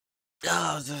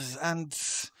 And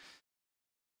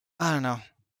I don't know.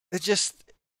 It's just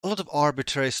a lot of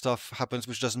arbitrary stuff happens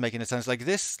which doesn't make any sense. Like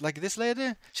this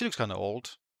lady, she looks kind of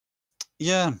old.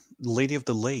 Yeah, Lady of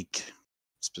the Lake,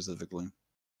 specifically.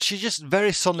 She just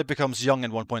very suddenly becomes young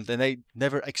at one point, and they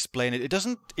never explain it. It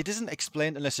isn't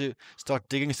explained unless you start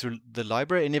digging through the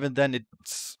library, and even then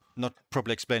it's not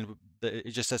properly explained.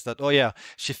 It just says that, oh yeah,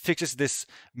 she fixes this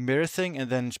mirror thing, and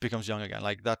then she becomes young again.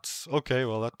 Like, that's okay.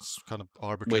 Well, that's kind of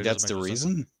arbitrary. Wait, that's the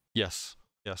reason? Yes.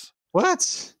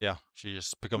 What? Yeah, she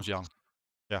just becomes young.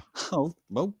 Yeah. Oh,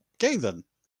 okay then.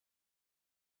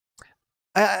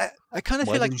 I kind of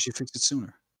Why feel like didn't she fix it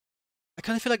sooner? I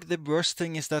kind of feel like the worst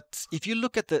thing is that if you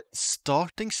look at the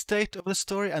starting state of the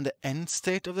story and the end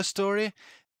state of the story,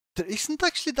 there isn't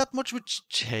actually that much which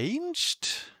changed.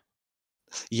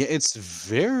 Yeah, it's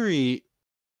very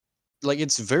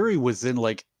within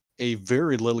like a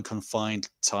very little confined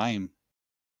time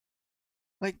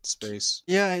Like space.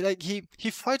 Yeah, like he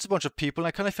fights a bunch of people, and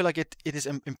I kind of feel like it is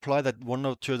implied that one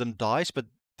or two of them dies, but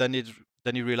then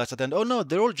you realize at the end, oh no,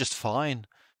 they're all just fine.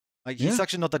 Like he's Yeah.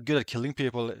 actually not that good at killing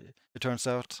people, it turns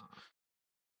out.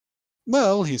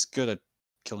 Well, he's good at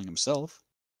killing himself.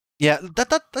 Yeah,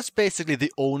 that's basically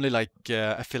the only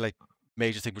I feel like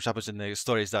major thing which happens in the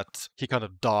story is that he kind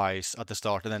of dies at the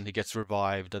start, and then he gets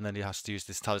revived, and then he has to use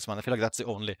this talisman. I feel like that's the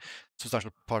only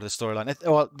substantial part of the storyline.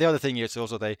 Well, the other thing is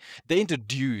also they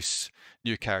introduce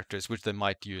new characters which they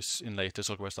might use in later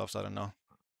software stuff. So I don't know.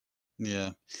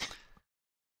 Yeah.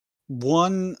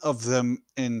 One of them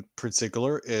in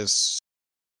particular is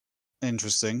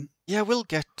interesting. Yeah, we'll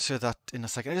get to that in a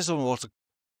second. I just want to also,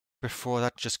 before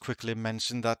that, just quickly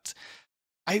mention that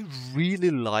I really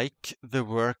like the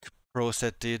work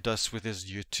Prosetti does with his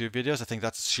YouTube videos. I think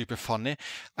that's super funny.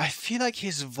 I feel like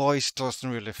his voice doesn't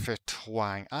really fit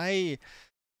Hwang. I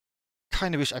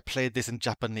kind of wish I played this in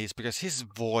Japanese because his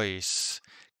voice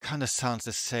kind of sounds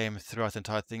the same throughout the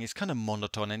entire thing. It's kind of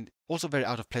monotone and also very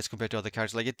out of place compared to other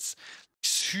characters. Like it's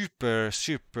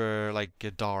super like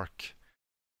dark.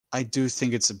 I do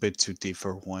think it's a bit too deep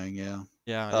for Hwang, yeah.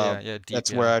 Yeah, deep.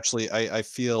 That's where actually I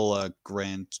feel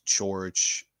Grant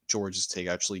George's take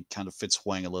actually kind of fits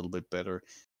Hwang a little bit better,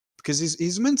 because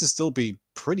he's meant to still be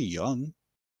pretty young.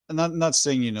 And not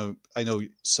saying, you know, I know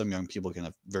some young people can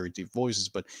have very deep voices,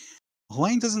 but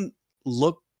Hwang doesn't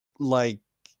look like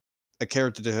a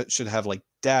character that should have like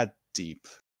that deep.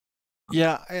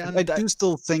 Yeah, I do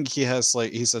still think he has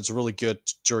like he sounds really good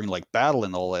during like battle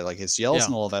and all that. Like his yells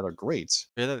and all that are great.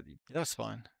 Yeah, that's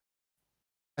fine.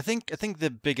 I think the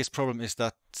biggest problem is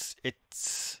that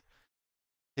it's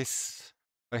his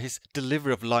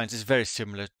delivery of lines is very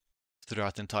similar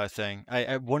throughout the entire thing.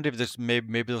 I wonder if there's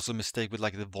maybe there was a mistake with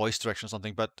like the voice direction or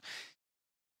something, but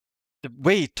the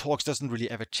way he talks doesn't really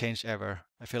ever change ever.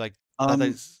 I feel like that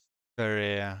is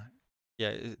very yeah,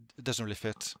 it doesn't really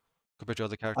fit compared to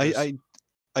other characters.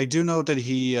 I do know that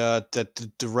that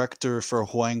the director for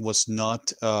Hwang was not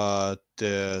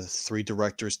the three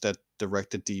directors that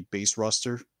directed the base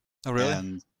roster. Oh really?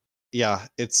 And yeah,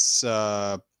 it's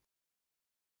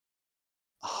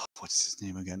what's his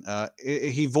name again?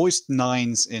 He voiced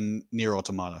Nines in Nier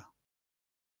Automata.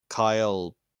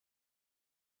 Kyle,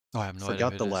 Oh, I have no idea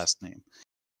forgot who the it is. last name.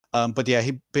 But yeah,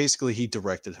 he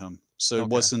directed him. So it Okay.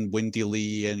 wasn't Wendy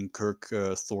Lee and Kirk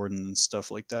Thornton and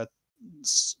stuff like that.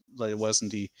 It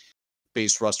wasn't the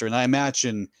base roster. And I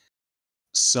imagine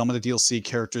some of the DLC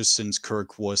characters, since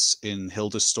Kirk was in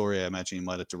Hilda's story, I imagine he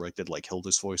might have directed like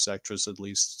Hilda's voice actress at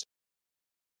least.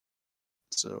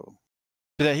 So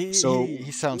But yeah, So-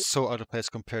 he sounds so out of place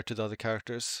compared to the other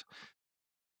characters.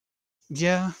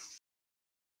 yeah,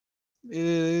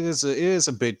 it is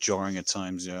a bit jarring at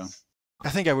times. Yeah. I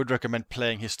think I would recommend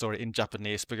playing his story in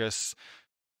Japanese because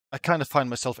I kind of find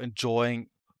myself enjoying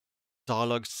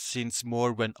dialogue scenes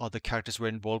more when other characters were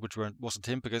involved, which wasn't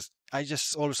him, because I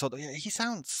just always thought, yeah, he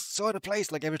sounds so out of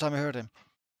place, like every time I heard him.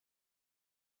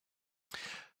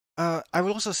 I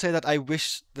will also say that I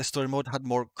wish the story mode had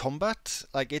more combat.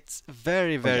 Like it's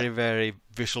very, very, very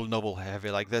visual novel heavy.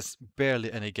 Like there's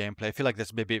barely any gameplay. I feel like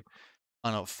there's maybe,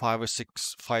 I don't know, 5 or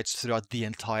 6 fights throughout the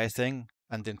entire thing,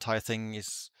 and the entire thing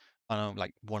is, I don't know,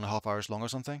 like 1.5 hours long or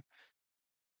something.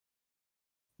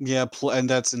 Yeah, and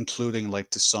that's including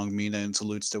like the song Mina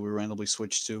interludes that we randomly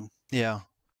switched to. Yeah.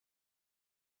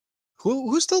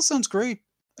 Who still sounds great,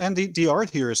 and the art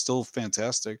here is still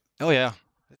fantastic. Oh yeah,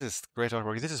 this is great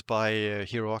artwork. This is by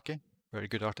Hiroaki, very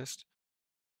good artist.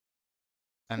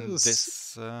 And It's- this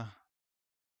It's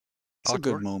a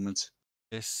good artwork moment.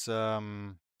 is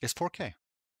 4K,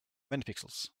 many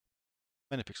pixels,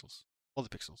 all the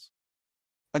pixels.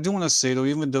 I do want to say though,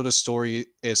 even though the story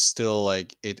is still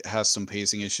like it has some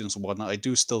pacing issues and whatnot, I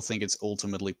do still think it's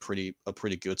ultimately a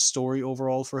pretty good story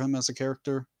overall for him as a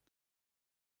character.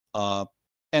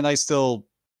 And I still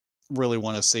really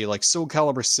want to say like Soul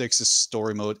Calibur 6's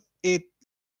story mode, it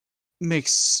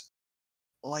makes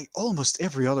like almost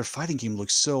every other fighting game look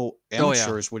so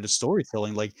amateurish with the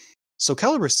storytelling. Like Soul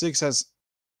Calibur 6 has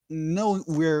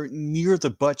nowhere near the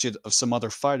budget of some other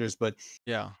fighters, but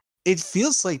Yeah. it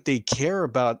feels like they care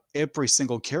about every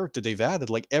single character they've added.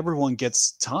 Like everyone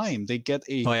gets time. They get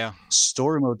a Oh yeah.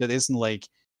 story mode that isn't like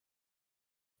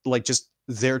just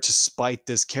there to spite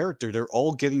this character. They're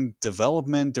all getting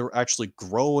development. They're actually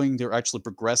growing. They're actually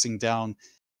progressing down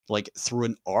like through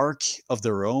an arc of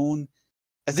their own.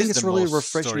 I This think is it's the really most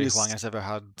refreshing. story to Hwang has ever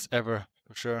had, ever,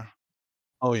 for sure.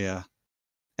 Oh yeah.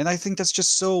 And I think that's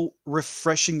just so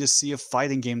refreshing to see a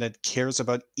fighting game that cares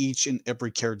about each and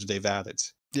every character they've added.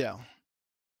 Yeah.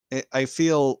 I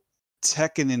feel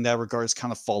Tekken in that regard has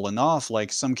kind of fallen off.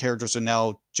 Like some characters are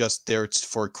now just there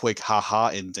for a quick haha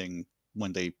ending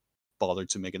when they bother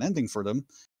to make an ending for them.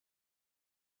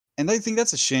 And I think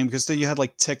that's a shame because then you had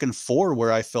like Tekken 4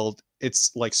 where I felt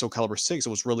it's like Soul Calibur 6. It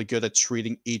was really good at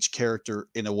treating each character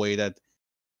in a way that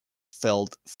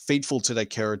felt faithful to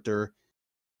that character,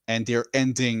 and their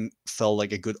ending felt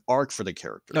like a good arc for the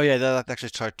character. Oh yeah, that actually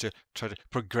tried to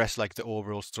progress like the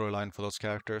overall storyline for those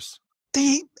characters.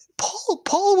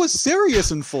 Paul was serious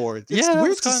in 4. It's Yeah,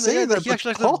 weird to say that, he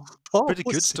actually but had Paul pretty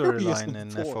good was serious storyline in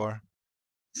 4. F4.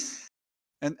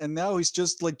 And now he's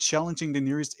just like challenging the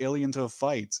nearest alien to a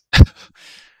fight.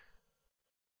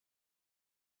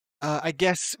 I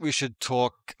guess we should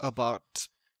talk about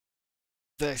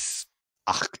this.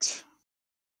 Acht.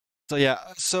 So yeah,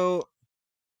 so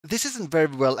this isn't very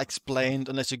well explained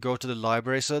unless you go to the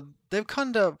library. So they're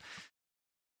kind of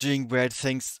doing weird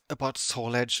things about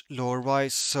Soul Edge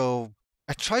lore-wise. So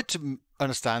I tried to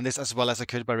understand this as well as I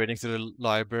could by reading through the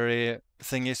library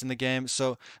thingies in the game.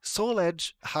 So Soul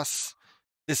Edge has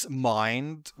this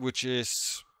mind, which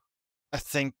is, I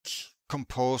think,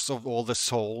 composed of all the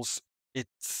souls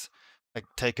it's like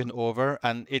taken over,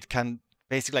 and it can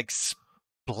basically like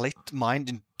split mind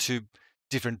into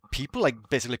different people, like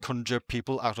basically conjure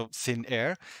people out of thin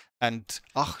air, and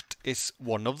Acht is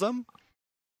one of them.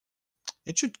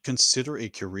 It should consider a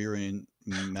career in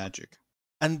magic.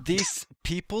 And these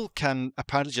people can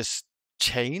apparently just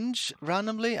change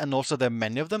randomly, and also there are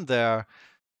many of them. There are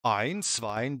Ein,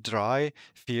 Zwei, Drei,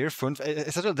 Vier, Fünf,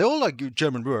 etc. They're all like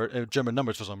German German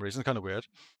numbers for some reason. Kind of weird.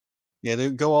 Yeah,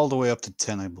 they go all the way up to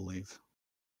 10, I believe.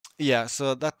 Yeah,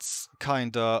 so that's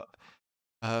kind of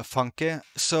funky.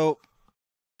 So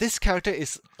this character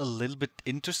is a little bit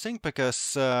interesting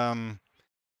because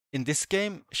in this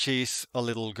game, she's a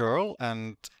little girl,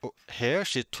 and here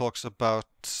she talks about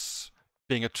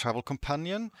being a travel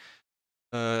companion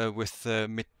with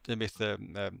Siegfried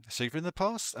in the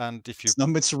past. And if you, It's not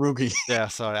Mitsurugi. yeah,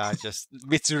 sorry, I just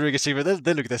Mitsurugi Siegfried,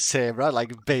 they look the same, right?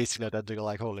 Like basically identical.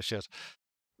 Like holy shit.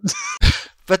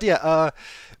 But yeah,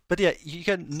 you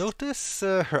can notice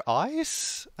her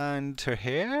eyes and her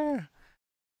hair.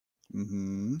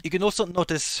 Mm-hmm. You can also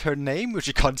notice her name, which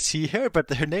you can't see here, but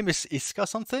her name is Iska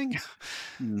something.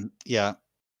 Yeah.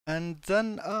 And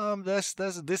then there's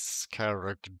this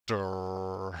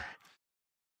character.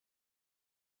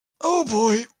 Oh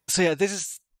boy. So yeah, this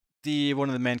is the one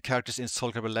of the main characters in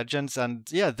Soul Calibur Legends, and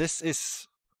yeah, this is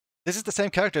the same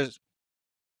character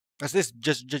as this,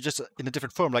 just in a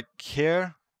different form. Like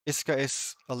here, Iska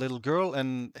is a little girl,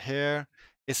 and here,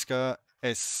 Iska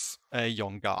is a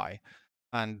young guy,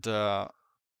 and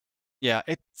yeah,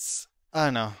 it's I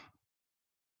don't know.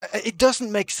 It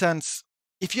doesn't make sense.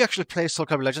 If you actually play Soul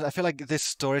Calibur Legends, I feel like this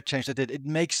story change they did, it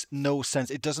makes no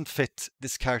sense. It doesn't fit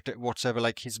this character whatsoever,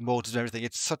 like his motives and everything.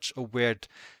 It's such a weird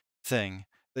thing.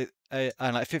 And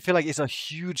I feel like it's a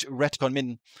huge retcon. I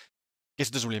mean, I guess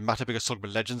it doesn't really matter because Soul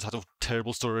Calibur Legends had a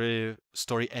terrible story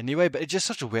anyway, but it's just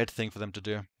such a weird thing for them to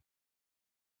do.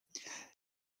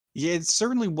 Yeah, it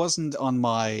certainly wasn't on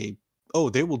my, oh,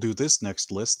 they will do this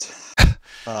next list.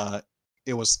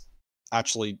 It was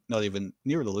actually not even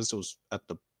near the list. It was at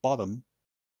the bottom.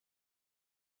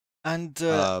 And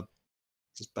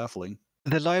just baffling.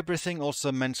 the library thing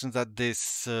also mentions that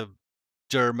this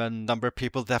German number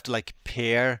people, they have to like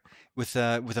pair with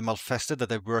a Malfested that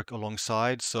they work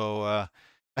alongside. So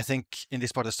I think in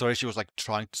this part of the story, she was like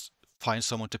trying to find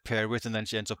someone to pair with, and then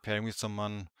she ends up pairing with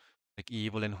someone like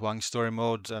evil in Hwang story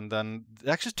mode. And then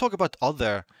they actually talk about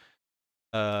other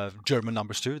German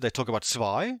numbers too. They talk about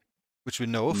Zwei, which we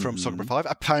know from Soul Calibur 5.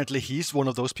 Apparently, he's one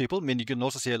of those people. I mean, you can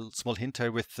also see a small hint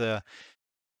here with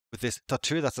this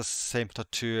tattoo. That's the same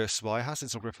tattoo Zwei has in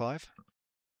Soul Calibur 5.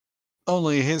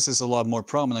 Only his is a lot more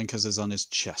prominent because it's on his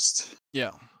chest.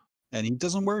 Yeah. And he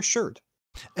doesn't wear a shirt.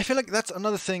 I feel like that's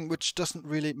another thing which doesn't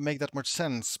really make that much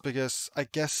sense, because I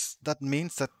guess that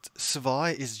means that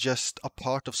Zwei is just a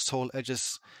part of Soul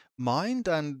Edge's mind,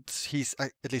 and he's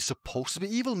at least supposed to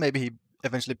be evil. Maybe he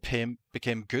eventually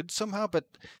became good somehow, but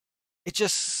it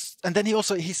just... And then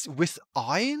he's with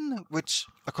Ein, which,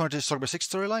 according to the Soul Calibur 6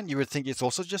 storyline, you would think it's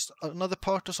also just another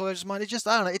part of Soul Edge's mind. It just,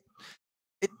 I don't know,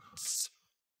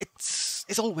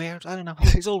 it's all weird. I don't know.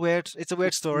 It's all weird. It's a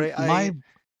weird story.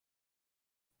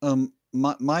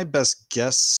 My best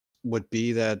guess would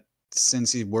be that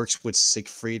since he works with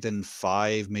Siegfried in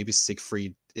 5, maybe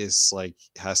Siegfried is like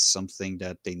has something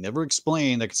that they never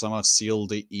explain that can somehow seal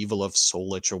the evil of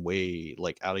Soul Edge away,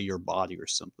 like out of your body or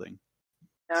something.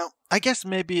 Now, I guess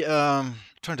maybe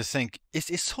trying to think,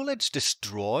 is Soul Edge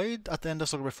destroyed at the end of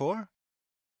Soul Calibur 4?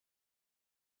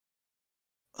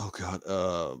 Oh god,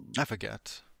 I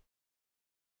forget.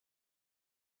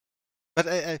 But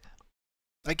I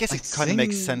guess it kind of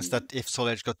makes sense that if Soul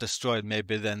Edge got destroyed,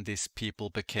 maybe then these people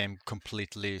became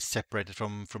completely separated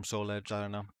from Soul Edge. I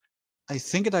don't know. I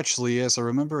think it actually is. I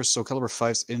remember Soul Calibur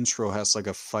 5's intro has like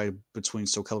a fight between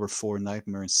Soul Calibur 4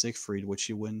 Nightmare and Siegfried, which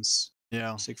he wins.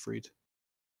 Yeah. Siegfried.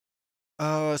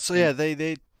 So yeah,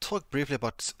 they talk briefly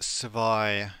about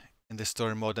Zwei in this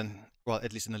story mode, and well,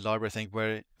 at least in the library thing,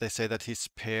 where they say that he's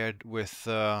paired with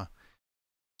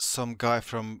some guy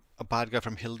a bad guy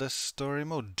from Hilda's story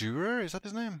mode. Durer, is that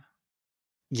his name?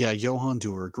 Yeah, Johann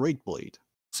Durer, Great Blade.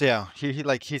 So yeah,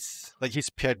 he's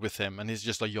paired with him, and he's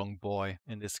just a young boy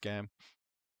in this game.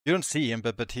 You don't see him,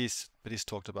 but he's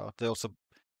talked about. They also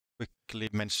quickly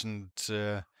mentioned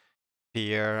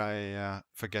Pierre. I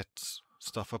forget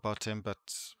stuff about him, but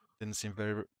didn't seem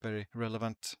very very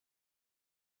relevant.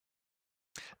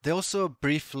 They also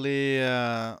briefly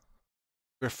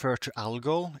refer to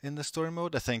Algol in the story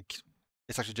mode. I think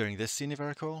it's actually during this scene, if I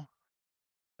recall.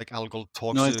 Like Algol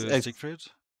talks to Siegfried.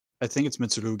 I think it's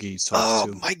Mitsurugi talks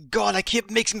to. Oh my god, I keep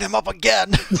mixing them up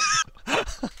again!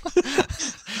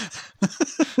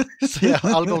 So yeah,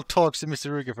 Algol talks to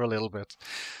Mitsurugi for a little bit.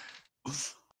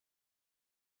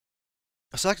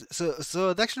 So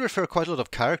they actually refer quite a lot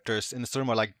of characters in the story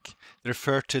mode. Like, they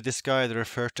refer to this guy, they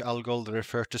refer to Algol, they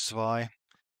refer to Zwei. A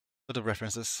lot of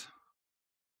references.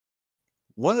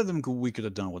 One of them we could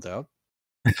have done without.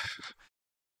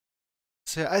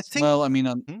 So I think... Well, I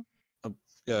mean,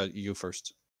 you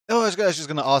first. Oh, I was just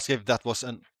going to ask if that was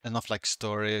enough like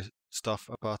story stuff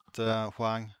about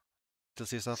Hwang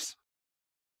DLC stuff.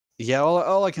 Yeah,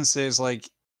 all I can say is like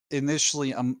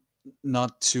initially I'm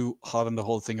not too hot on the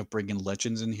whole thing of bringing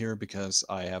legends in here because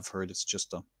I have heard it's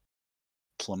just a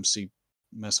clumsy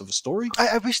mess of a story.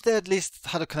 I wish they at least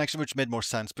had a connection which made more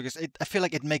sense, because I feel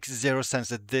like it makes zero sense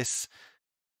that this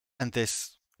and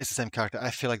this is the same character.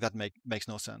 I feel like that makes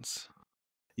no sense.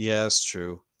 Yeah, it's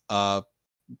true.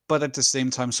 But at the same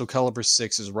time, Soul Calibur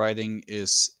 6's writing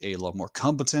is a lot more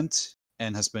competent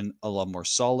and has been a lot more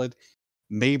solid.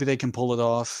 Maybe they can pull it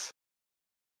off.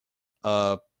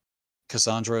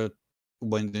 Cassandra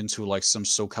went into like some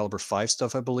Soul Calibur 5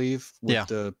 stuff, I believe, with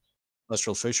the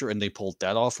Celestial Fisher, and they pulled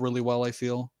that off really well, I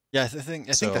feel. Yeah, I think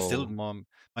that's still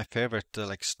my favorite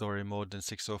like story mode in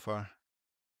 6 so far.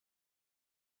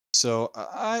 So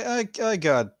I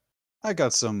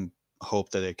got some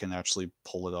hope that they can actually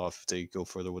pull it off if they go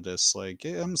further with this. Like,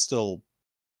 I still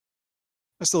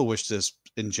wish this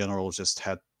in general just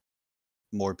had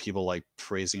more people like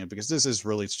praising it, because this is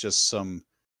really just some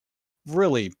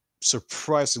really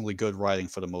surprisingly good writing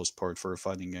for the most part for a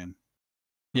fighting game.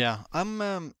 Yeah, I'm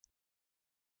kind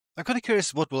of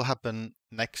curious what will happen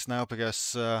next now,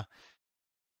 because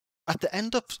at the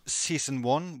end of season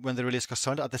 1, when they released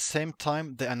Cassandra, at the same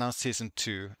time they announced season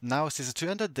 2. Now season 2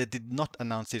 ended, they did not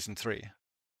announce season 3.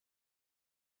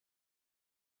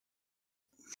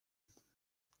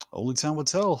 Only time will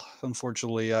tell.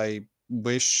 Unfortunately, I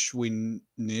wish we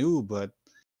knew, but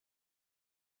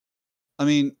I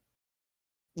mean,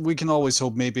 we can always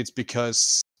hope. Maybe it's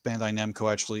because Bandai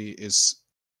Namco actually is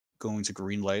going to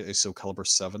greenlight a Soul Calibur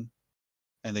 7,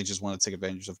 and they just want to take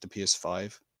advantage of the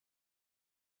PS5.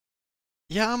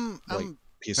 Yeah, I'm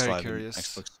PS5 very curious. And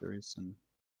Xbox Series, and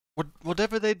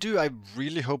whatever they do, I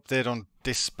really hope they don't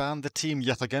disband the team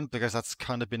yet again, because that's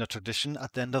kind of been a tradition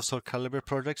at the end of Soul Calibur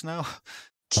projects now.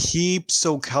 Keep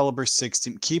Soul Calibur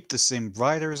 16, keep the same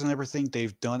writers and everything.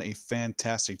 They've done a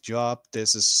fantastic job.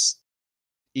 This is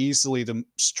easily the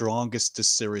strongest this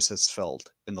series has felt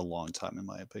in a long time, in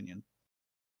my opinion.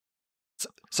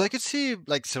 So I could see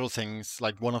like several things,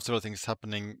 like one of several things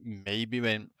happening. Maybe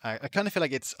when I kind of feel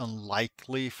like it's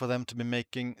unlikely for them to be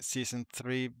making season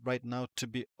 3 right now, to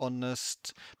be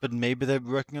honest. But maybe they're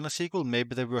working on a sequel.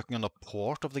 Maybe they're working on a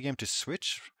port of the game to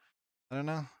Switch. I don't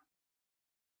know.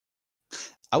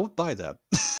 I would buy that.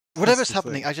 Whatever's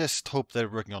happening, I just hope they're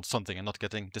working on something and not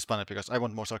getting disbanded, because I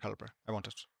want more Soul Calibur. I want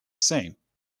it. Same.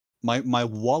 My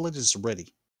wallet is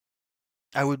ready.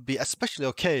 I would be especially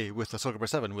okay with the Soul Calibur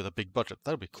 7 with a big budget.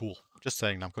 That would be cool. Just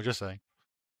saying, Namco, just saying.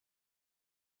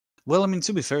 Well, I mean,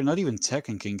 to be fair, not even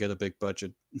Tekken can get a big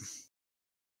budget.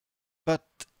 But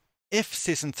if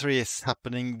season 3 is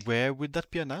happening, where would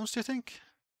that be announced, do you think?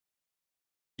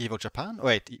 Evo Japan? Oh,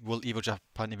 wait, will Evo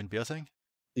Japan even be a thing?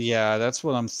 Yeah, that's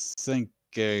what I'm thinking,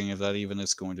 if that even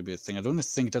is going to be a thing. I don't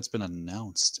think that's been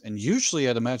announced. And usually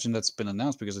I'd imagine that's been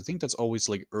announced, because I think that's always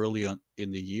like early on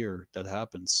in the year that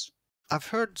happens. I've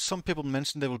heard some people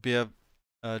mention there will be a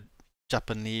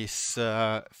Japanese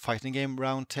fighting game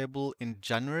roundtable in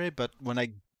January, but when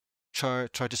I try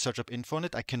to search up info on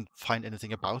it, I can't find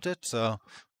anything about it, so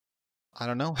I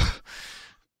don't know.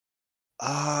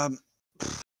 I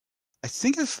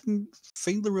think I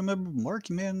faintly remember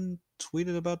Markyman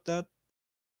tweeted about that,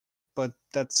 but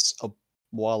that's a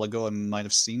while ago. I might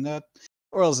have seen that,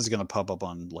 or else it's gonna pop up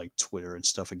on like Twitter and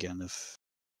stuff again if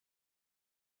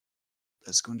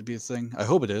that's going to be a thing. I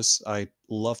hope it is. I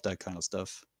love that kind of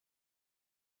stuff.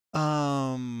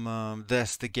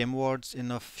 There's the Game Awards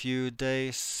in a few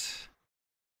days.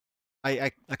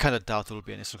 I kind of doubt there will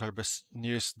be any Soul Calibur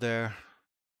news there.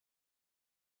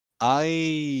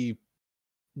 I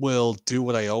will do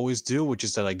what I always do, which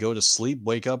is that I go to sleep,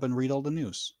 wake up, and read all the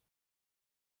news.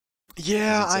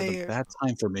 Yeah, it's a bad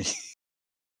time for me.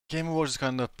 Game Awards is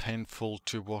kind of painful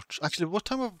to watch. Actually, what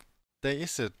time of day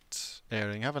is it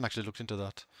airing? I haven't actually looked into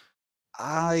that.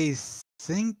 I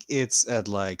think it's at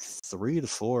like 3 to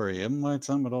 4 a.m. my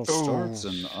time it all starts,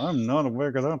 and I'm not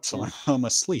awake at that time. I'm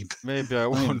asleep. Maybe I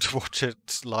won't watch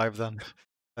it live then.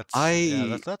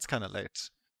 That's kind of late.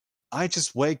 I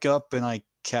just wake up and I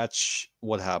catch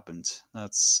what happened.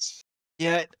 That's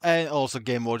and also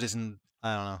Game Awards isn't.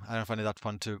 I don't know. I don't find it that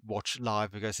fun to watch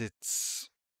live, because it's.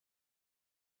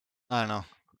 I don't know.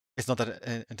 It's not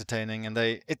that entertaining, and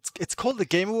it's called the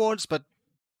Game Awards, but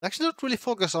they actually don't really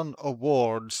focus on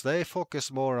awards. They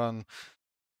focus more on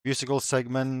musical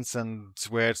segments and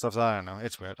weird stuff. I don't know.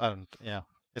 It's weird.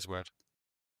 It's weird.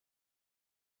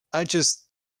 I just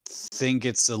think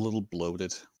it's a little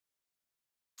bloated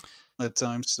at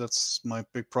times. That's my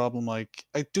big problem. Like,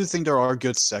 I do think there are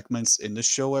good segments in the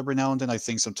show every now and then. I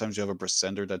think sometimes you have a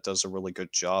presenter that does a really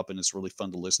good job and it's really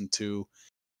fun to listen to.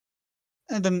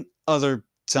 And then other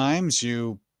times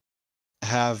you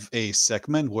have a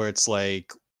segment where it's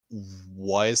like,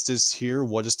 why is this here?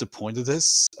 What is the point of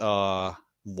this?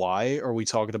 Why are we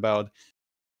talking about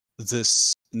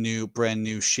this brand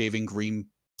new shaving cream.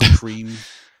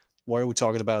 Why are we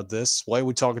talking about this? Why are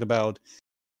we talking about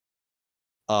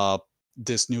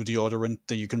this new deodorant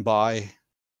that you can buy?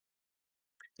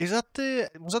 Was that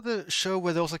the show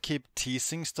where they also keep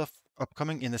teasing stuff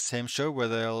upcoming in the same show where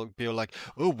they'll be like,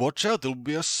 oh, watch out, there'll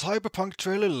be a Cyberpunk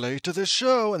trailer later this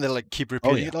show, and they'll like keep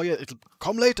repeating it. Oh yeah, it'll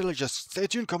come later. Like, just stay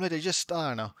tuned, come later. Just I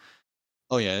don't know.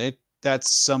 Oh yeah, that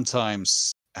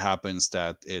sometimes happens.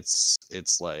 That it's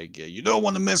like you don't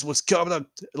want to miss what's coming out.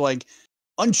 Like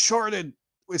Uncharted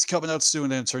is coming out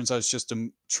soon, and it turns out it's just a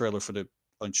trailer for the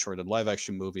Uncharted live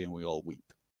action movie, and we all weep.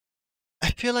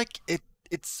 I feel like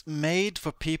it's made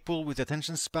for people with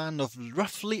attention span of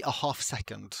roughly a half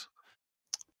second.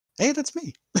 Hey, that's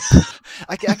me.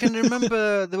 I can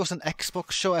remember there was an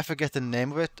Xbox show, I forget the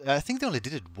name of it. I think they only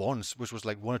did it once, which was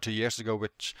like 1 or 2 years ago,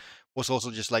 which was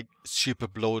also just like super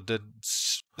bloated,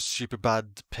 super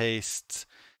bad paced.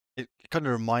 It kind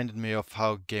of reminded me of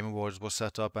how Game Awards was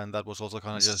set up, and that was also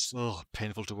kind of just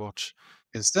painful to watch.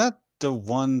 Is that the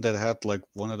one that had like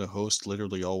one of the hosts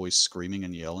literally always screaming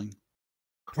and yelling?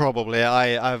 Probably.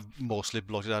 I've mostly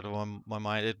blocked it out of my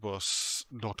mind. It was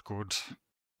not good.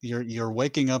 You're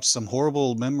waking up some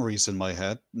horrible memories in my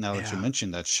head now that you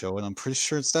mentioned that show, and I'm pretty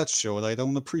sure it's that show, and I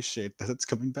don't appreciate that it's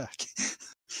coming back.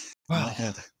 Well, in my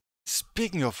head.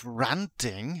 Speaking of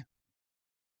ranting,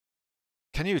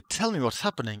 can you tell me what's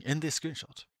happening in this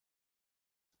screenshot?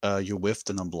 You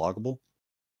whiffed an unblockable.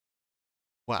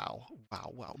 Wow.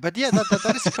 But yeah,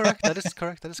 that is correct. That is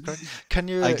correct. Can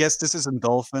you? I guess this isn't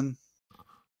Dolphin.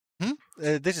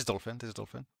 This is Dolphin.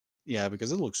 Yeah,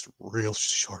 because it looks real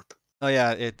sharp. Oh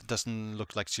yeah, it doesn't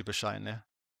look like super shiny.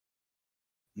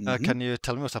 Mm-hmm. Can you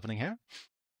tell me what's happening here?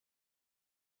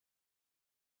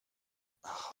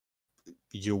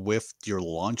 You whiffed your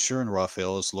launcher, and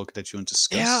Raphael has looked at you in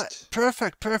disgust. Yeah,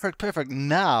 perfect.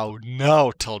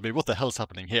 Now tell me what the hell's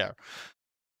happening here.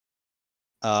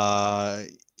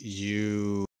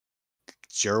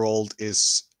 Gerald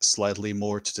is slightly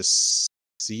more to the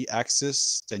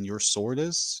Z-axis than your sword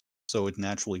is, so it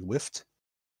naturally whiffed.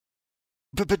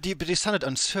 But you sounded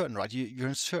uncertain, right? You're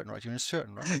uncertain,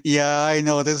 right? Yeah, I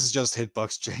know. This is just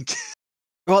hitbox jank.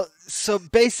 Well, so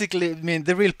basically, I mean,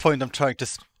 the real point I'm trying to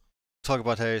talk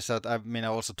about here is that I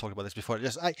also talked about this before.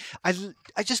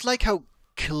 I just like how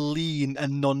clean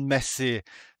and non-messy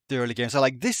the early games are.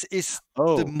 Like, this is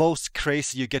the most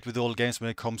crazy you get with all games when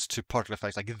it comes to particle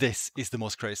effects. Like, this is the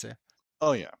most crazy.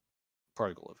 Oh yeah,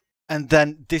 particle effect. And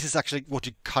then this is actually what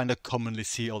you kind of commonly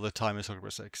see all the time in Soul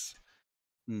Calibur 6.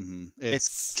 Mm-hmm.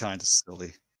 It's kind of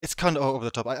silly. It's kind of over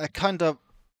the top. I kind of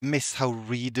miss how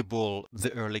readable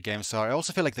the early games are. I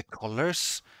also feel like the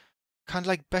colors kind of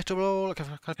like better. I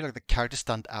kind of feel like the characters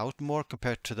stand out more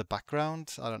compared to the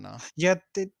background. I don't know. Yeah,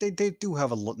 they do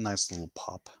have a nice little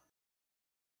pop.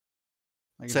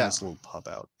 Like a nice little pop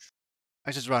out.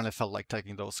 I just randomly felt like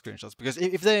taking those screenshots because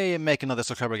if they make another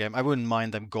Soul Calibur game, I wouldn't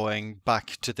mind them going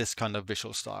back to this kind of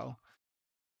visual style.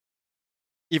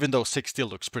 Even though 6 still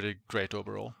looks pretty great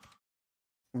overall.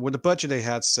 With the budget they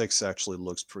had, 6 actually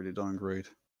looks pretty darn great.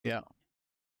 Yeah.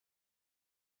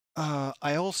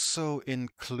 I also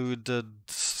included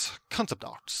concept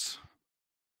arts.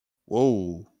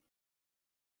 Whoa.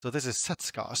 So this is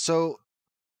Setska. So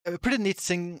a pretty neat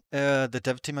thing the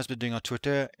dev team has been doing on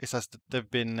Twitter is that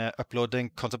they've been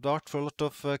uploading concept art for a lot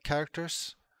of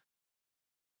characters.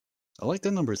 I like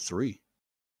the number 3.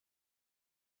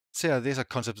 So yeah, these are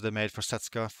concepts they made for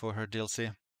Setska for her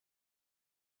DLC.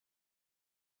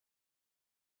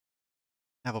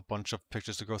 I have a bunch of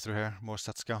pictures to go through here. More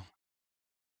Setska.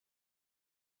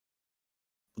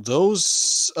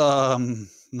 Those,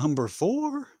 number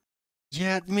 4?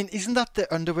 Yeah, I mean, isn't that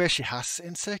the underwear she has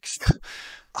in 6?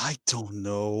 I don't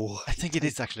know. I think it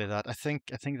is actually that. I think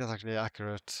that's actually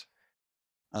accurate.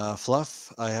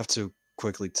 Fluff, I have to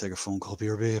quickly take a phone call,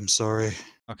 BRB. I'm sorry.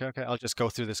 Okay. I'll just go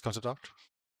through this concept art.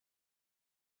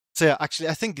 So yeah, actually,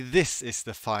 I think this is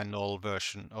the final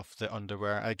version of the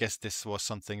underwear. I guess this was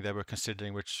something they were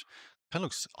considering, which kind of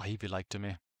looks Ivy-like to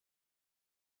me.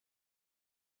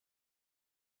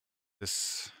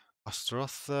 This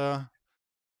Astaroth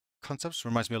concepts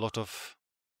reminds me a lot of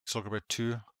Soul Calibur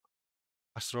 2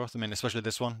 Astaroth. I mean, especially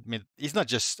this one. I mean, it's not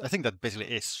just... I think that basically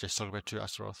is just Soul Calibur 2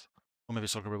 Astaroth. Or maybe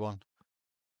Soul Calibur 1.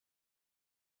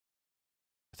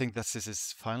 I think this is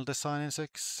his final design in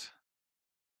 6.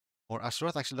 Or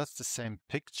Astaroth. Actually, that's the same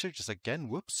picture. Just again,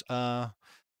 whoops.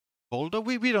 Voldo.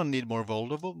 We don't need more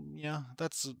Voldo. Yeah,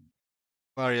 that's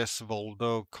various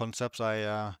Voldo concepts.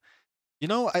 I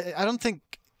don't think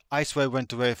Iceway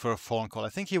went away for a phone call. I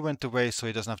think he went away so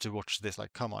he doesn't have to watch this.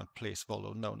 Like, come on, please,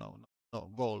 Voldo. No,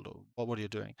 Voldo. What are you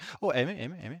doing? Oh,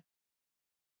 Amy.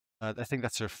 I think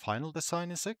that's her final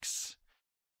design in 6.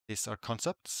 These are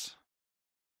concepts.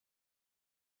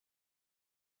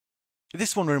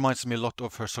 This one reminds me a lot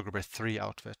of her Soccer Bear 3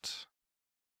 outfit.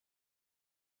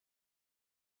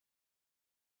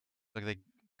 Like they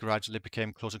gradually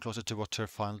became closer and closer to what her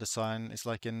final design is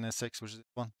like in 6, which is this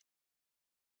one.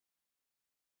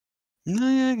 No,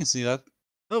 yeah, I can see that.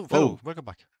 Oh, hello, welcome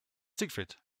back.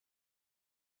 Siegfried.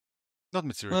 Not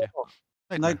Mitsurugi. Well,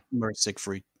 Nightmare. Nightmare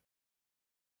Siegfried.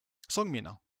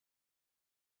 Songmina.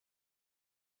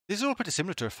 These are all pretty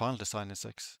similar to her final design in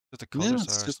 6. But the Yeah, colors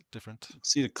it's are just- different.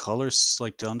 See the colors,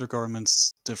 like the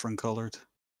undergarments, different colored.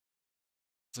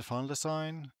 The final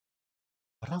design.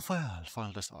 Raphael,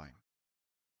 final design.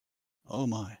 Oh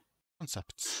my.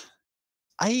 Concepts.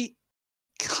 I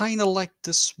kind of like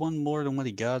this one more than what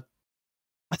he got.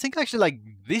 I think I actually like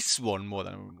this one more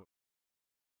than.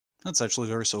 That's actually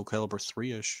very Soul Calibur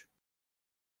 3-ish.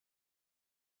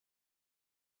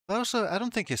 Also, I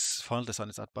don't think his final design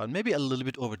is that bad. Maybe a little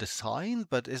bit over designed,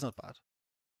 but it's not bad.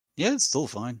 Yeah, it's still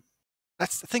fine. I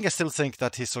still think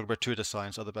that his Soccer Bear 2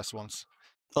 designs are the best ones.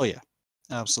 Oh yeah,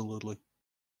 absolutely.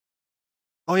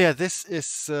 Oh yeah, this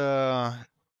is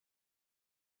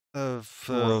of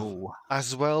Bro.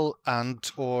 as well and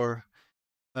or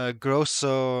Grow.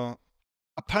 So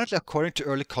apparently, according to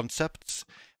early concepts,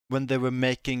 when they were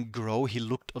making Grow, he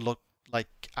looked a lot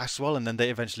like Aswell, and then they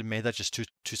eventually made that just two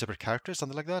separate characters,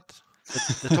 something like that.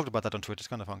 They talked about that on Twitter. It's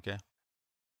kind of funky.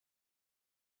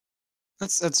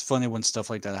 That's funny when stuff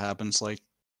like that happens. Like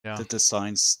Yeah. the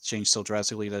designs change so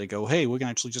drastically that they go, "Hey, we can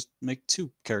actually just make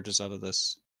 2 characters out of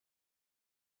this."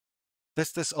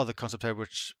 This other concept here,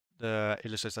 which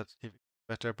illustrates that even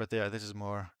better, but yeah, this is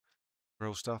more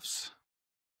Grow stuffs.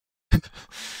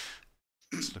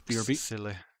 This looks BRB.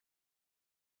 silly.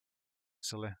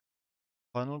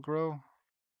 Final Grow.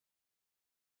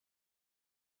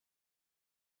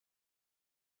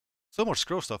 So much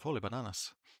Grow stuff, holy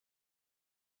bananas.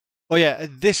 Oh yeah,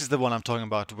 this is the one I'm talking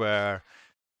about where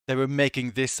they were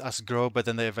making this as Grow, but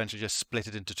then they eventually just split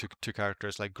it into two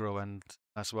characters like Grow and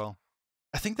as well.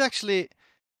 I think they actually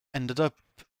ended up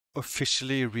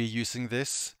officially reusing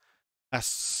this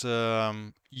as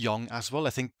Young as well.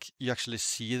 I think you actually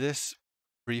see this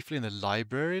briefly in the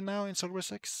library now in Soccer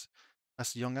 6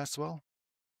 as Young as well.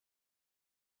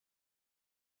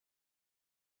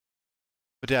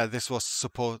 But yeah, this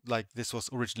was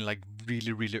originally like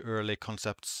really early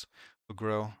concepts for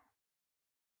Grow.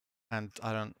 And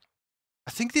I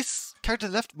think this character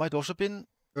left might also been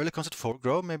early concept for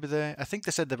Grow. Maybe I think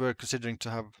they said they were considering to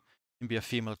have him be a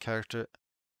female character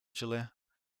actually.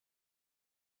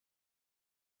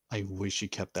 I wish he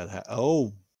kept that hat.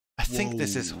 Oh, I think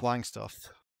this is whoa. Hwang stuff.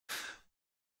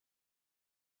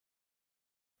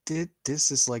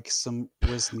 This is like some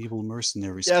Resident Evil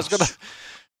mercenary Yeah, I was stuff.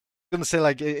 gonna say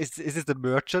like, is this the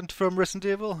merchant from Resident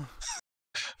Evil?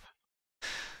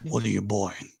 What are you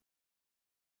buying?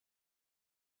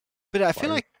 But I feel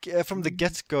Fire. like from the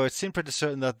get-go, it seemed pretty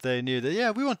certain that they knew that,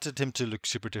 yeah, we wanted him to look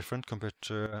super different compared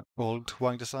to old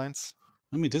Hwang designs.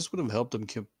 I mean, this would have helped him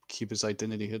keep his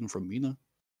identity hidden from Mina.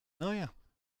 Oh, yeah.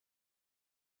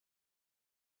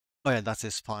 Oh, yeah, that's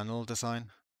his final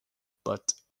design.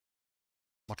 But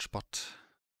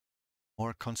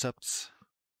More concepts.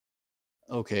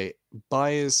 okay,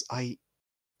 bias. I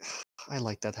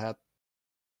like that hat.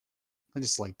 I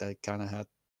just like that kind of hat.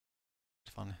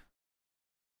 Funny.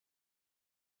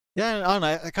 Yeah, I don't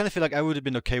know. I kind of feel like I would have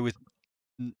been okay with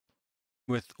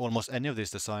almost any of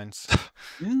these designs.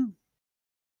 Yeah.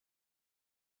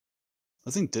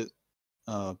 I think that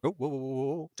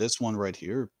Whoa. this one right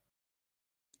here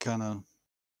kind of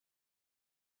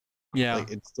Yeah.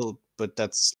 like it's still, but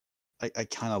that's I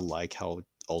kind of like how it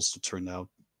also turned out.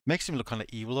 Makes him look kind of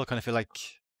evil. I kind of feel like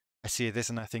I see this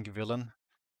and I think villain.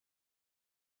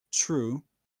 True.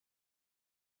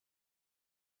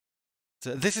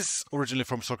 So this is originally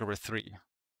from Soccer Bear 3.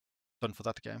 Done for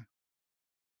that game.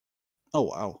 Oh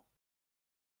wow.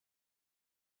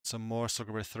 Some more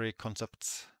Soccer Bear 3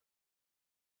 concepts.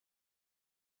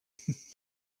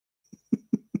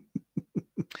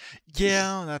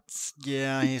 Yeah,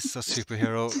 he's a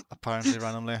superhero, apparently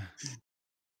randomly.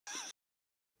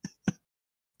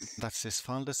 That's his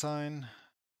final design.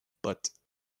 But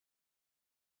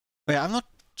yeah, I'm not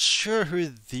sure who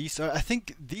these are. I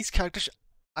think these characters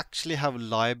actually have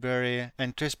library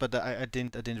entries, but I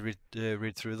didn't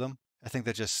read through them. I think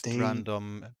they're just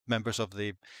random members of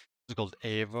the what's called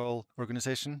Ewder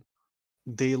organization.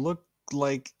 They look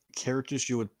like characters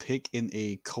you would pick in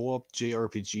a co-op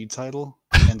JRPG title,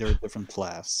 and they're a different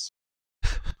class.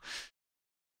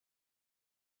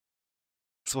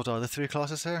 So what are the 3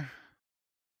 classes here?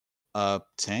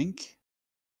 Tank,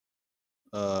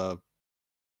 what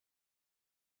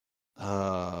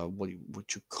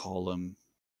would you call them?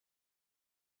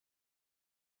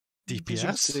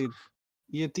 DPS?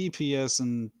 Yeah, DPS,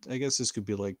 and I guess this could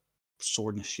be like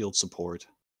sword and shield support.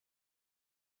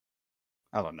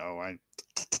 I don't know. I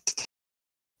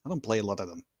don't play a lot of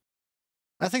them.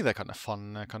 I think they're kind of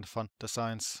fun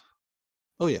designs.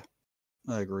 Oh yeah,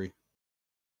 I agree.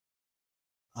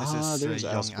 This is there's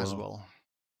young as well.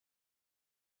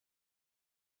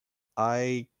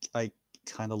 I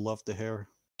kind of love the hair.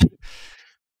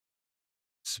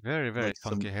 It's very Like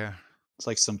funky hair. It's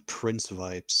like some Prince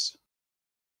vibes.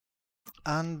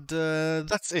 And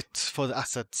that's it for the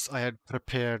assets I had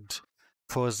prepared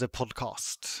for the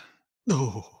podcast.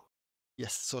 Oh.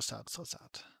 Yes, so sad.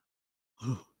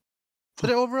 But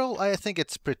overall, I think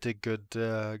it's pretty good.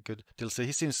 Good DLC.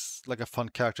 He seems like a fun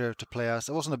character to play as.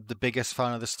 I wasn't the biggest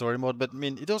fan of the story mode, but I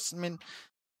mean, it does. I mean,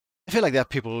 I feel like there are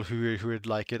people who would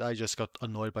like it. I just got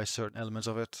annoyed by certain elements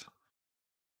of it.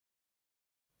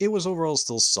 It was overall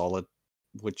still solid,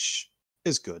 which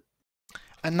is good.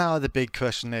 And now the big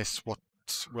question is, what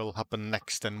will happen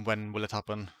next, and when will it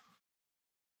happen?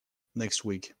 Next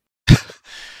week.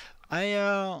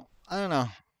 I don't know.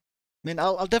 I mean,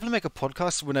 I'll definitely make a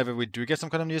podcast whenever we do get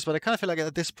some kind of news, but I kind of feel like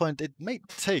at this point it may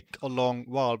take a long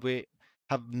while. We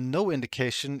have no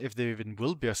indication if there even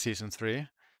will be a season 3.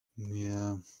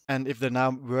 Yeah. And if they're now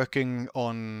working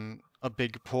on a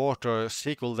big port or a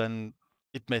sequel, then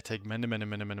it may take many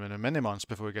months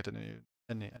before we get any.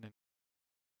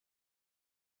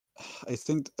 I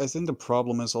think the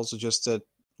problem is also just that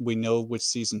we know with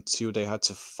season 2 they had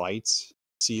to fight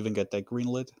to even get that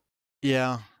greenlit.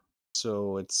 Yeah.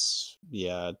 So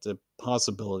the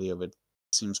possibility of it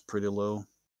seems pretty low.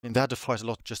 I mean, they had to fight a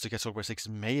lot just to get Software 6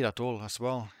 made at all as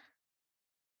well.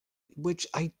 Which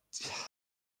I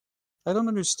don't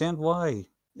understand why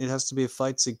it has to be a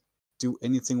fight to do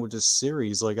anything with this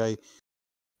series. Like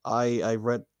I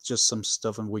read just some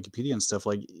stuff on Wikipedia and stuff,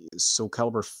 like Soul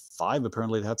Calibur 5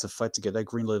 apparently it had to fight to get that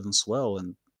greenlit as well,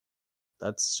 and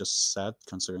that's just sad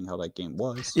considering how that game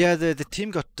was. Yeah, the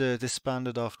team got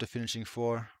disbanded after finishing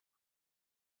 4.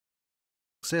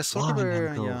 So yeah, Soul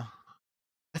Calibur, yeah.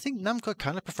 I think Namco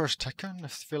kind of prefers Tekken. I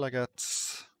feel like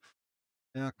that's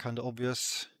kind of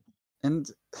obvious. And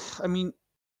I mean,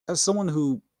 as someone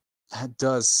who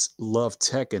does love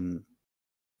Tekken,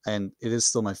 and it is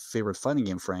still my favorite fighting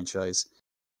game franchise,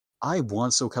 I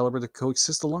want Soul Calibur to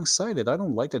coexist alongside it. I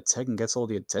don't like that Tekken gets all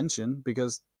the attention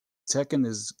because Tekken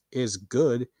is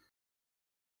good,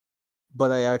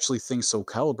 but I actually think Soul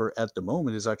Calibur at the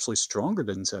moment is actually stronger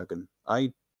than Tekken.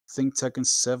 I think Tekken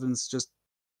 7's just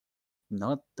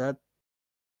not that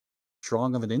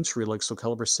strong of an entry like Soul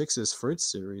Calibur 6 is for its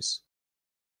series.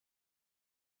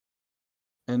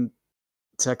 And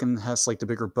Tekken has like the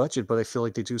bigger budget, but I feel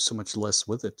like they do so much less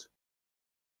with it.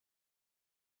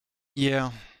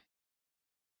 Yeah.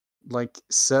 Like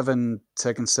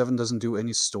Tekken 7 doesn't do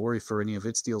any story for any of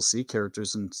its DLC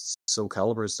characters, and Soul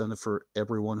Calibur has done it for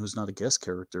everyone who's not a guest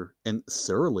character, and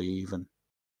thoroughly even.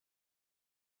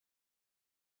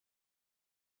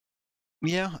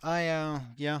 Yeah, I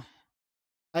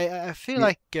feel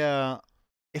like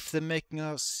if they're making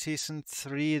a season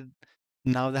 3,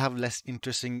 now they have less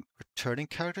interesting returning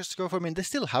characters to go for. I mean, they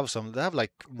still have some. They have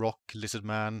like Rock, Lizard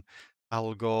Man,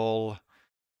 Hwangol,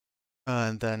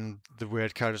 and then the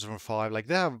weird characters from 5. Like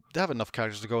they have enough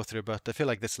characters to go through, but I feel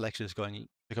like the selection is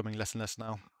becoming less and less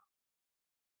now.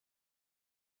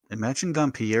 Imagine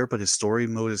Dampierre, but his story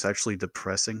mode is actually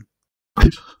depressing.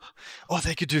 Oh,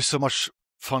 they could do so much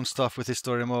fun stuff with his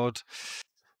story mode.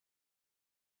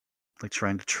 Like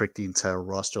trying to trick the entire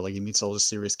roster. Like he meets all the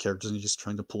serious characters and he's just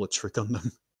trying to pull a trick on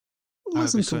them.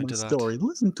 Listen to my story.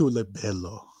 Listen to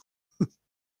Lebello.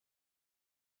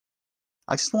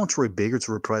 I just want Troy Baker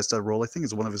to reprise that role. I think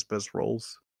it's one of his best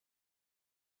roles.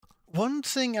 One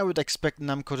thing I would expect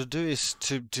Namco to do is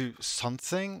to do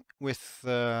something with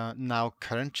now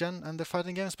current gen and the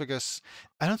fighting games, because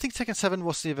I don't think Tekken 7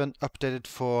 was even updated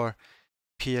for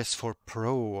PS4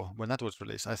 Pro when that was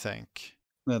released, I think.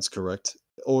 That's correct.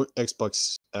 Or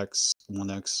Xbox X,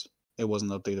 One X. It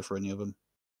wasn't updated for any of them.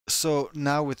 So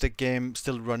now with the game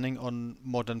still running on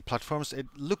modern platforms, it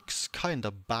looks kind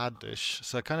of badish.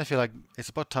 So I kind of feel like it's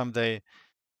about time they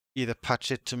either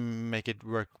patch it to make it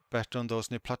work better on those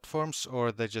new platforms,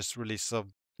 or they just release a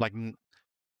like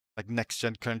next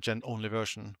gen, current gen only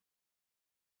version,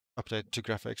 update to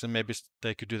graphics, and maybe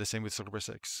they could do the same with Soul Calibur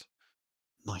 6.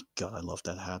 My God, I love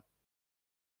that hat.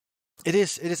 It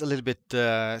is a little bit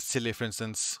silly. For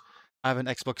instance, I have an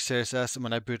Xbox Series S, and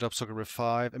when I boot up Soul Calibur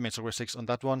 5, I mean Soul Calibur 6 on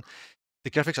that one, the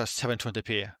graphics are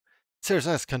 720p. Series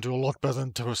S can do a lot better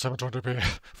than 720p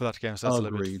for that game, so that's a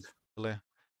little bit Agreed. silly.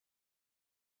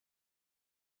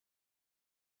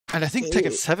 And I think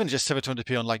Tekken 7 just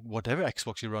 720p on like whatever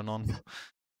Xbox you run on.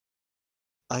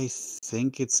 I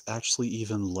think it's actually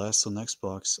even less on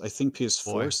Xbox. I think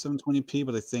PS4 Boy. is 720p,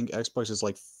 but I think Xbox is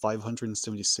like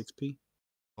 576p.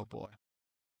 Oh boy.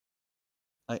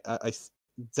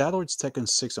 That or it's Tekken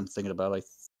 6 I'm thinking about. I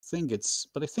think it's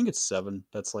 7.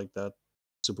 That's like that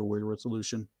super weird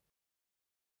resolution.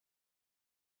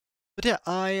 But yeah,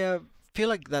 I feel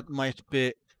like that might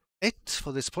be it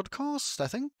for this podcast, I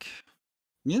think.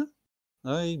 Yeah,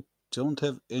 I don't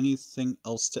have anything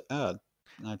else to add,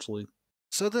 actually.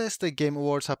 So there's the Game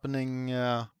Awards happening,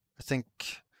 I think,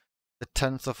 the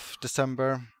 10th of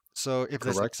December. So if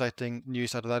there's Correct. exciting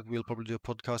news out of that, we'll probably do a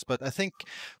podcast. But I think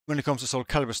when it comes to Soul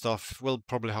Calibur stuff, we'll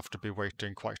probably have to be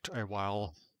waiting quite a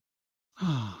while.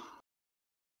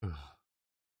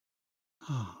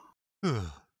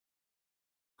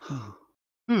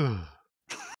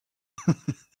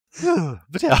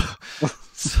 But yeah,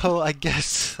 so I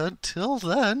guess until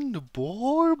then,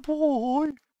 boy.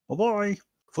 Bye-bye.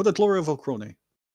 For the glory of Okrone.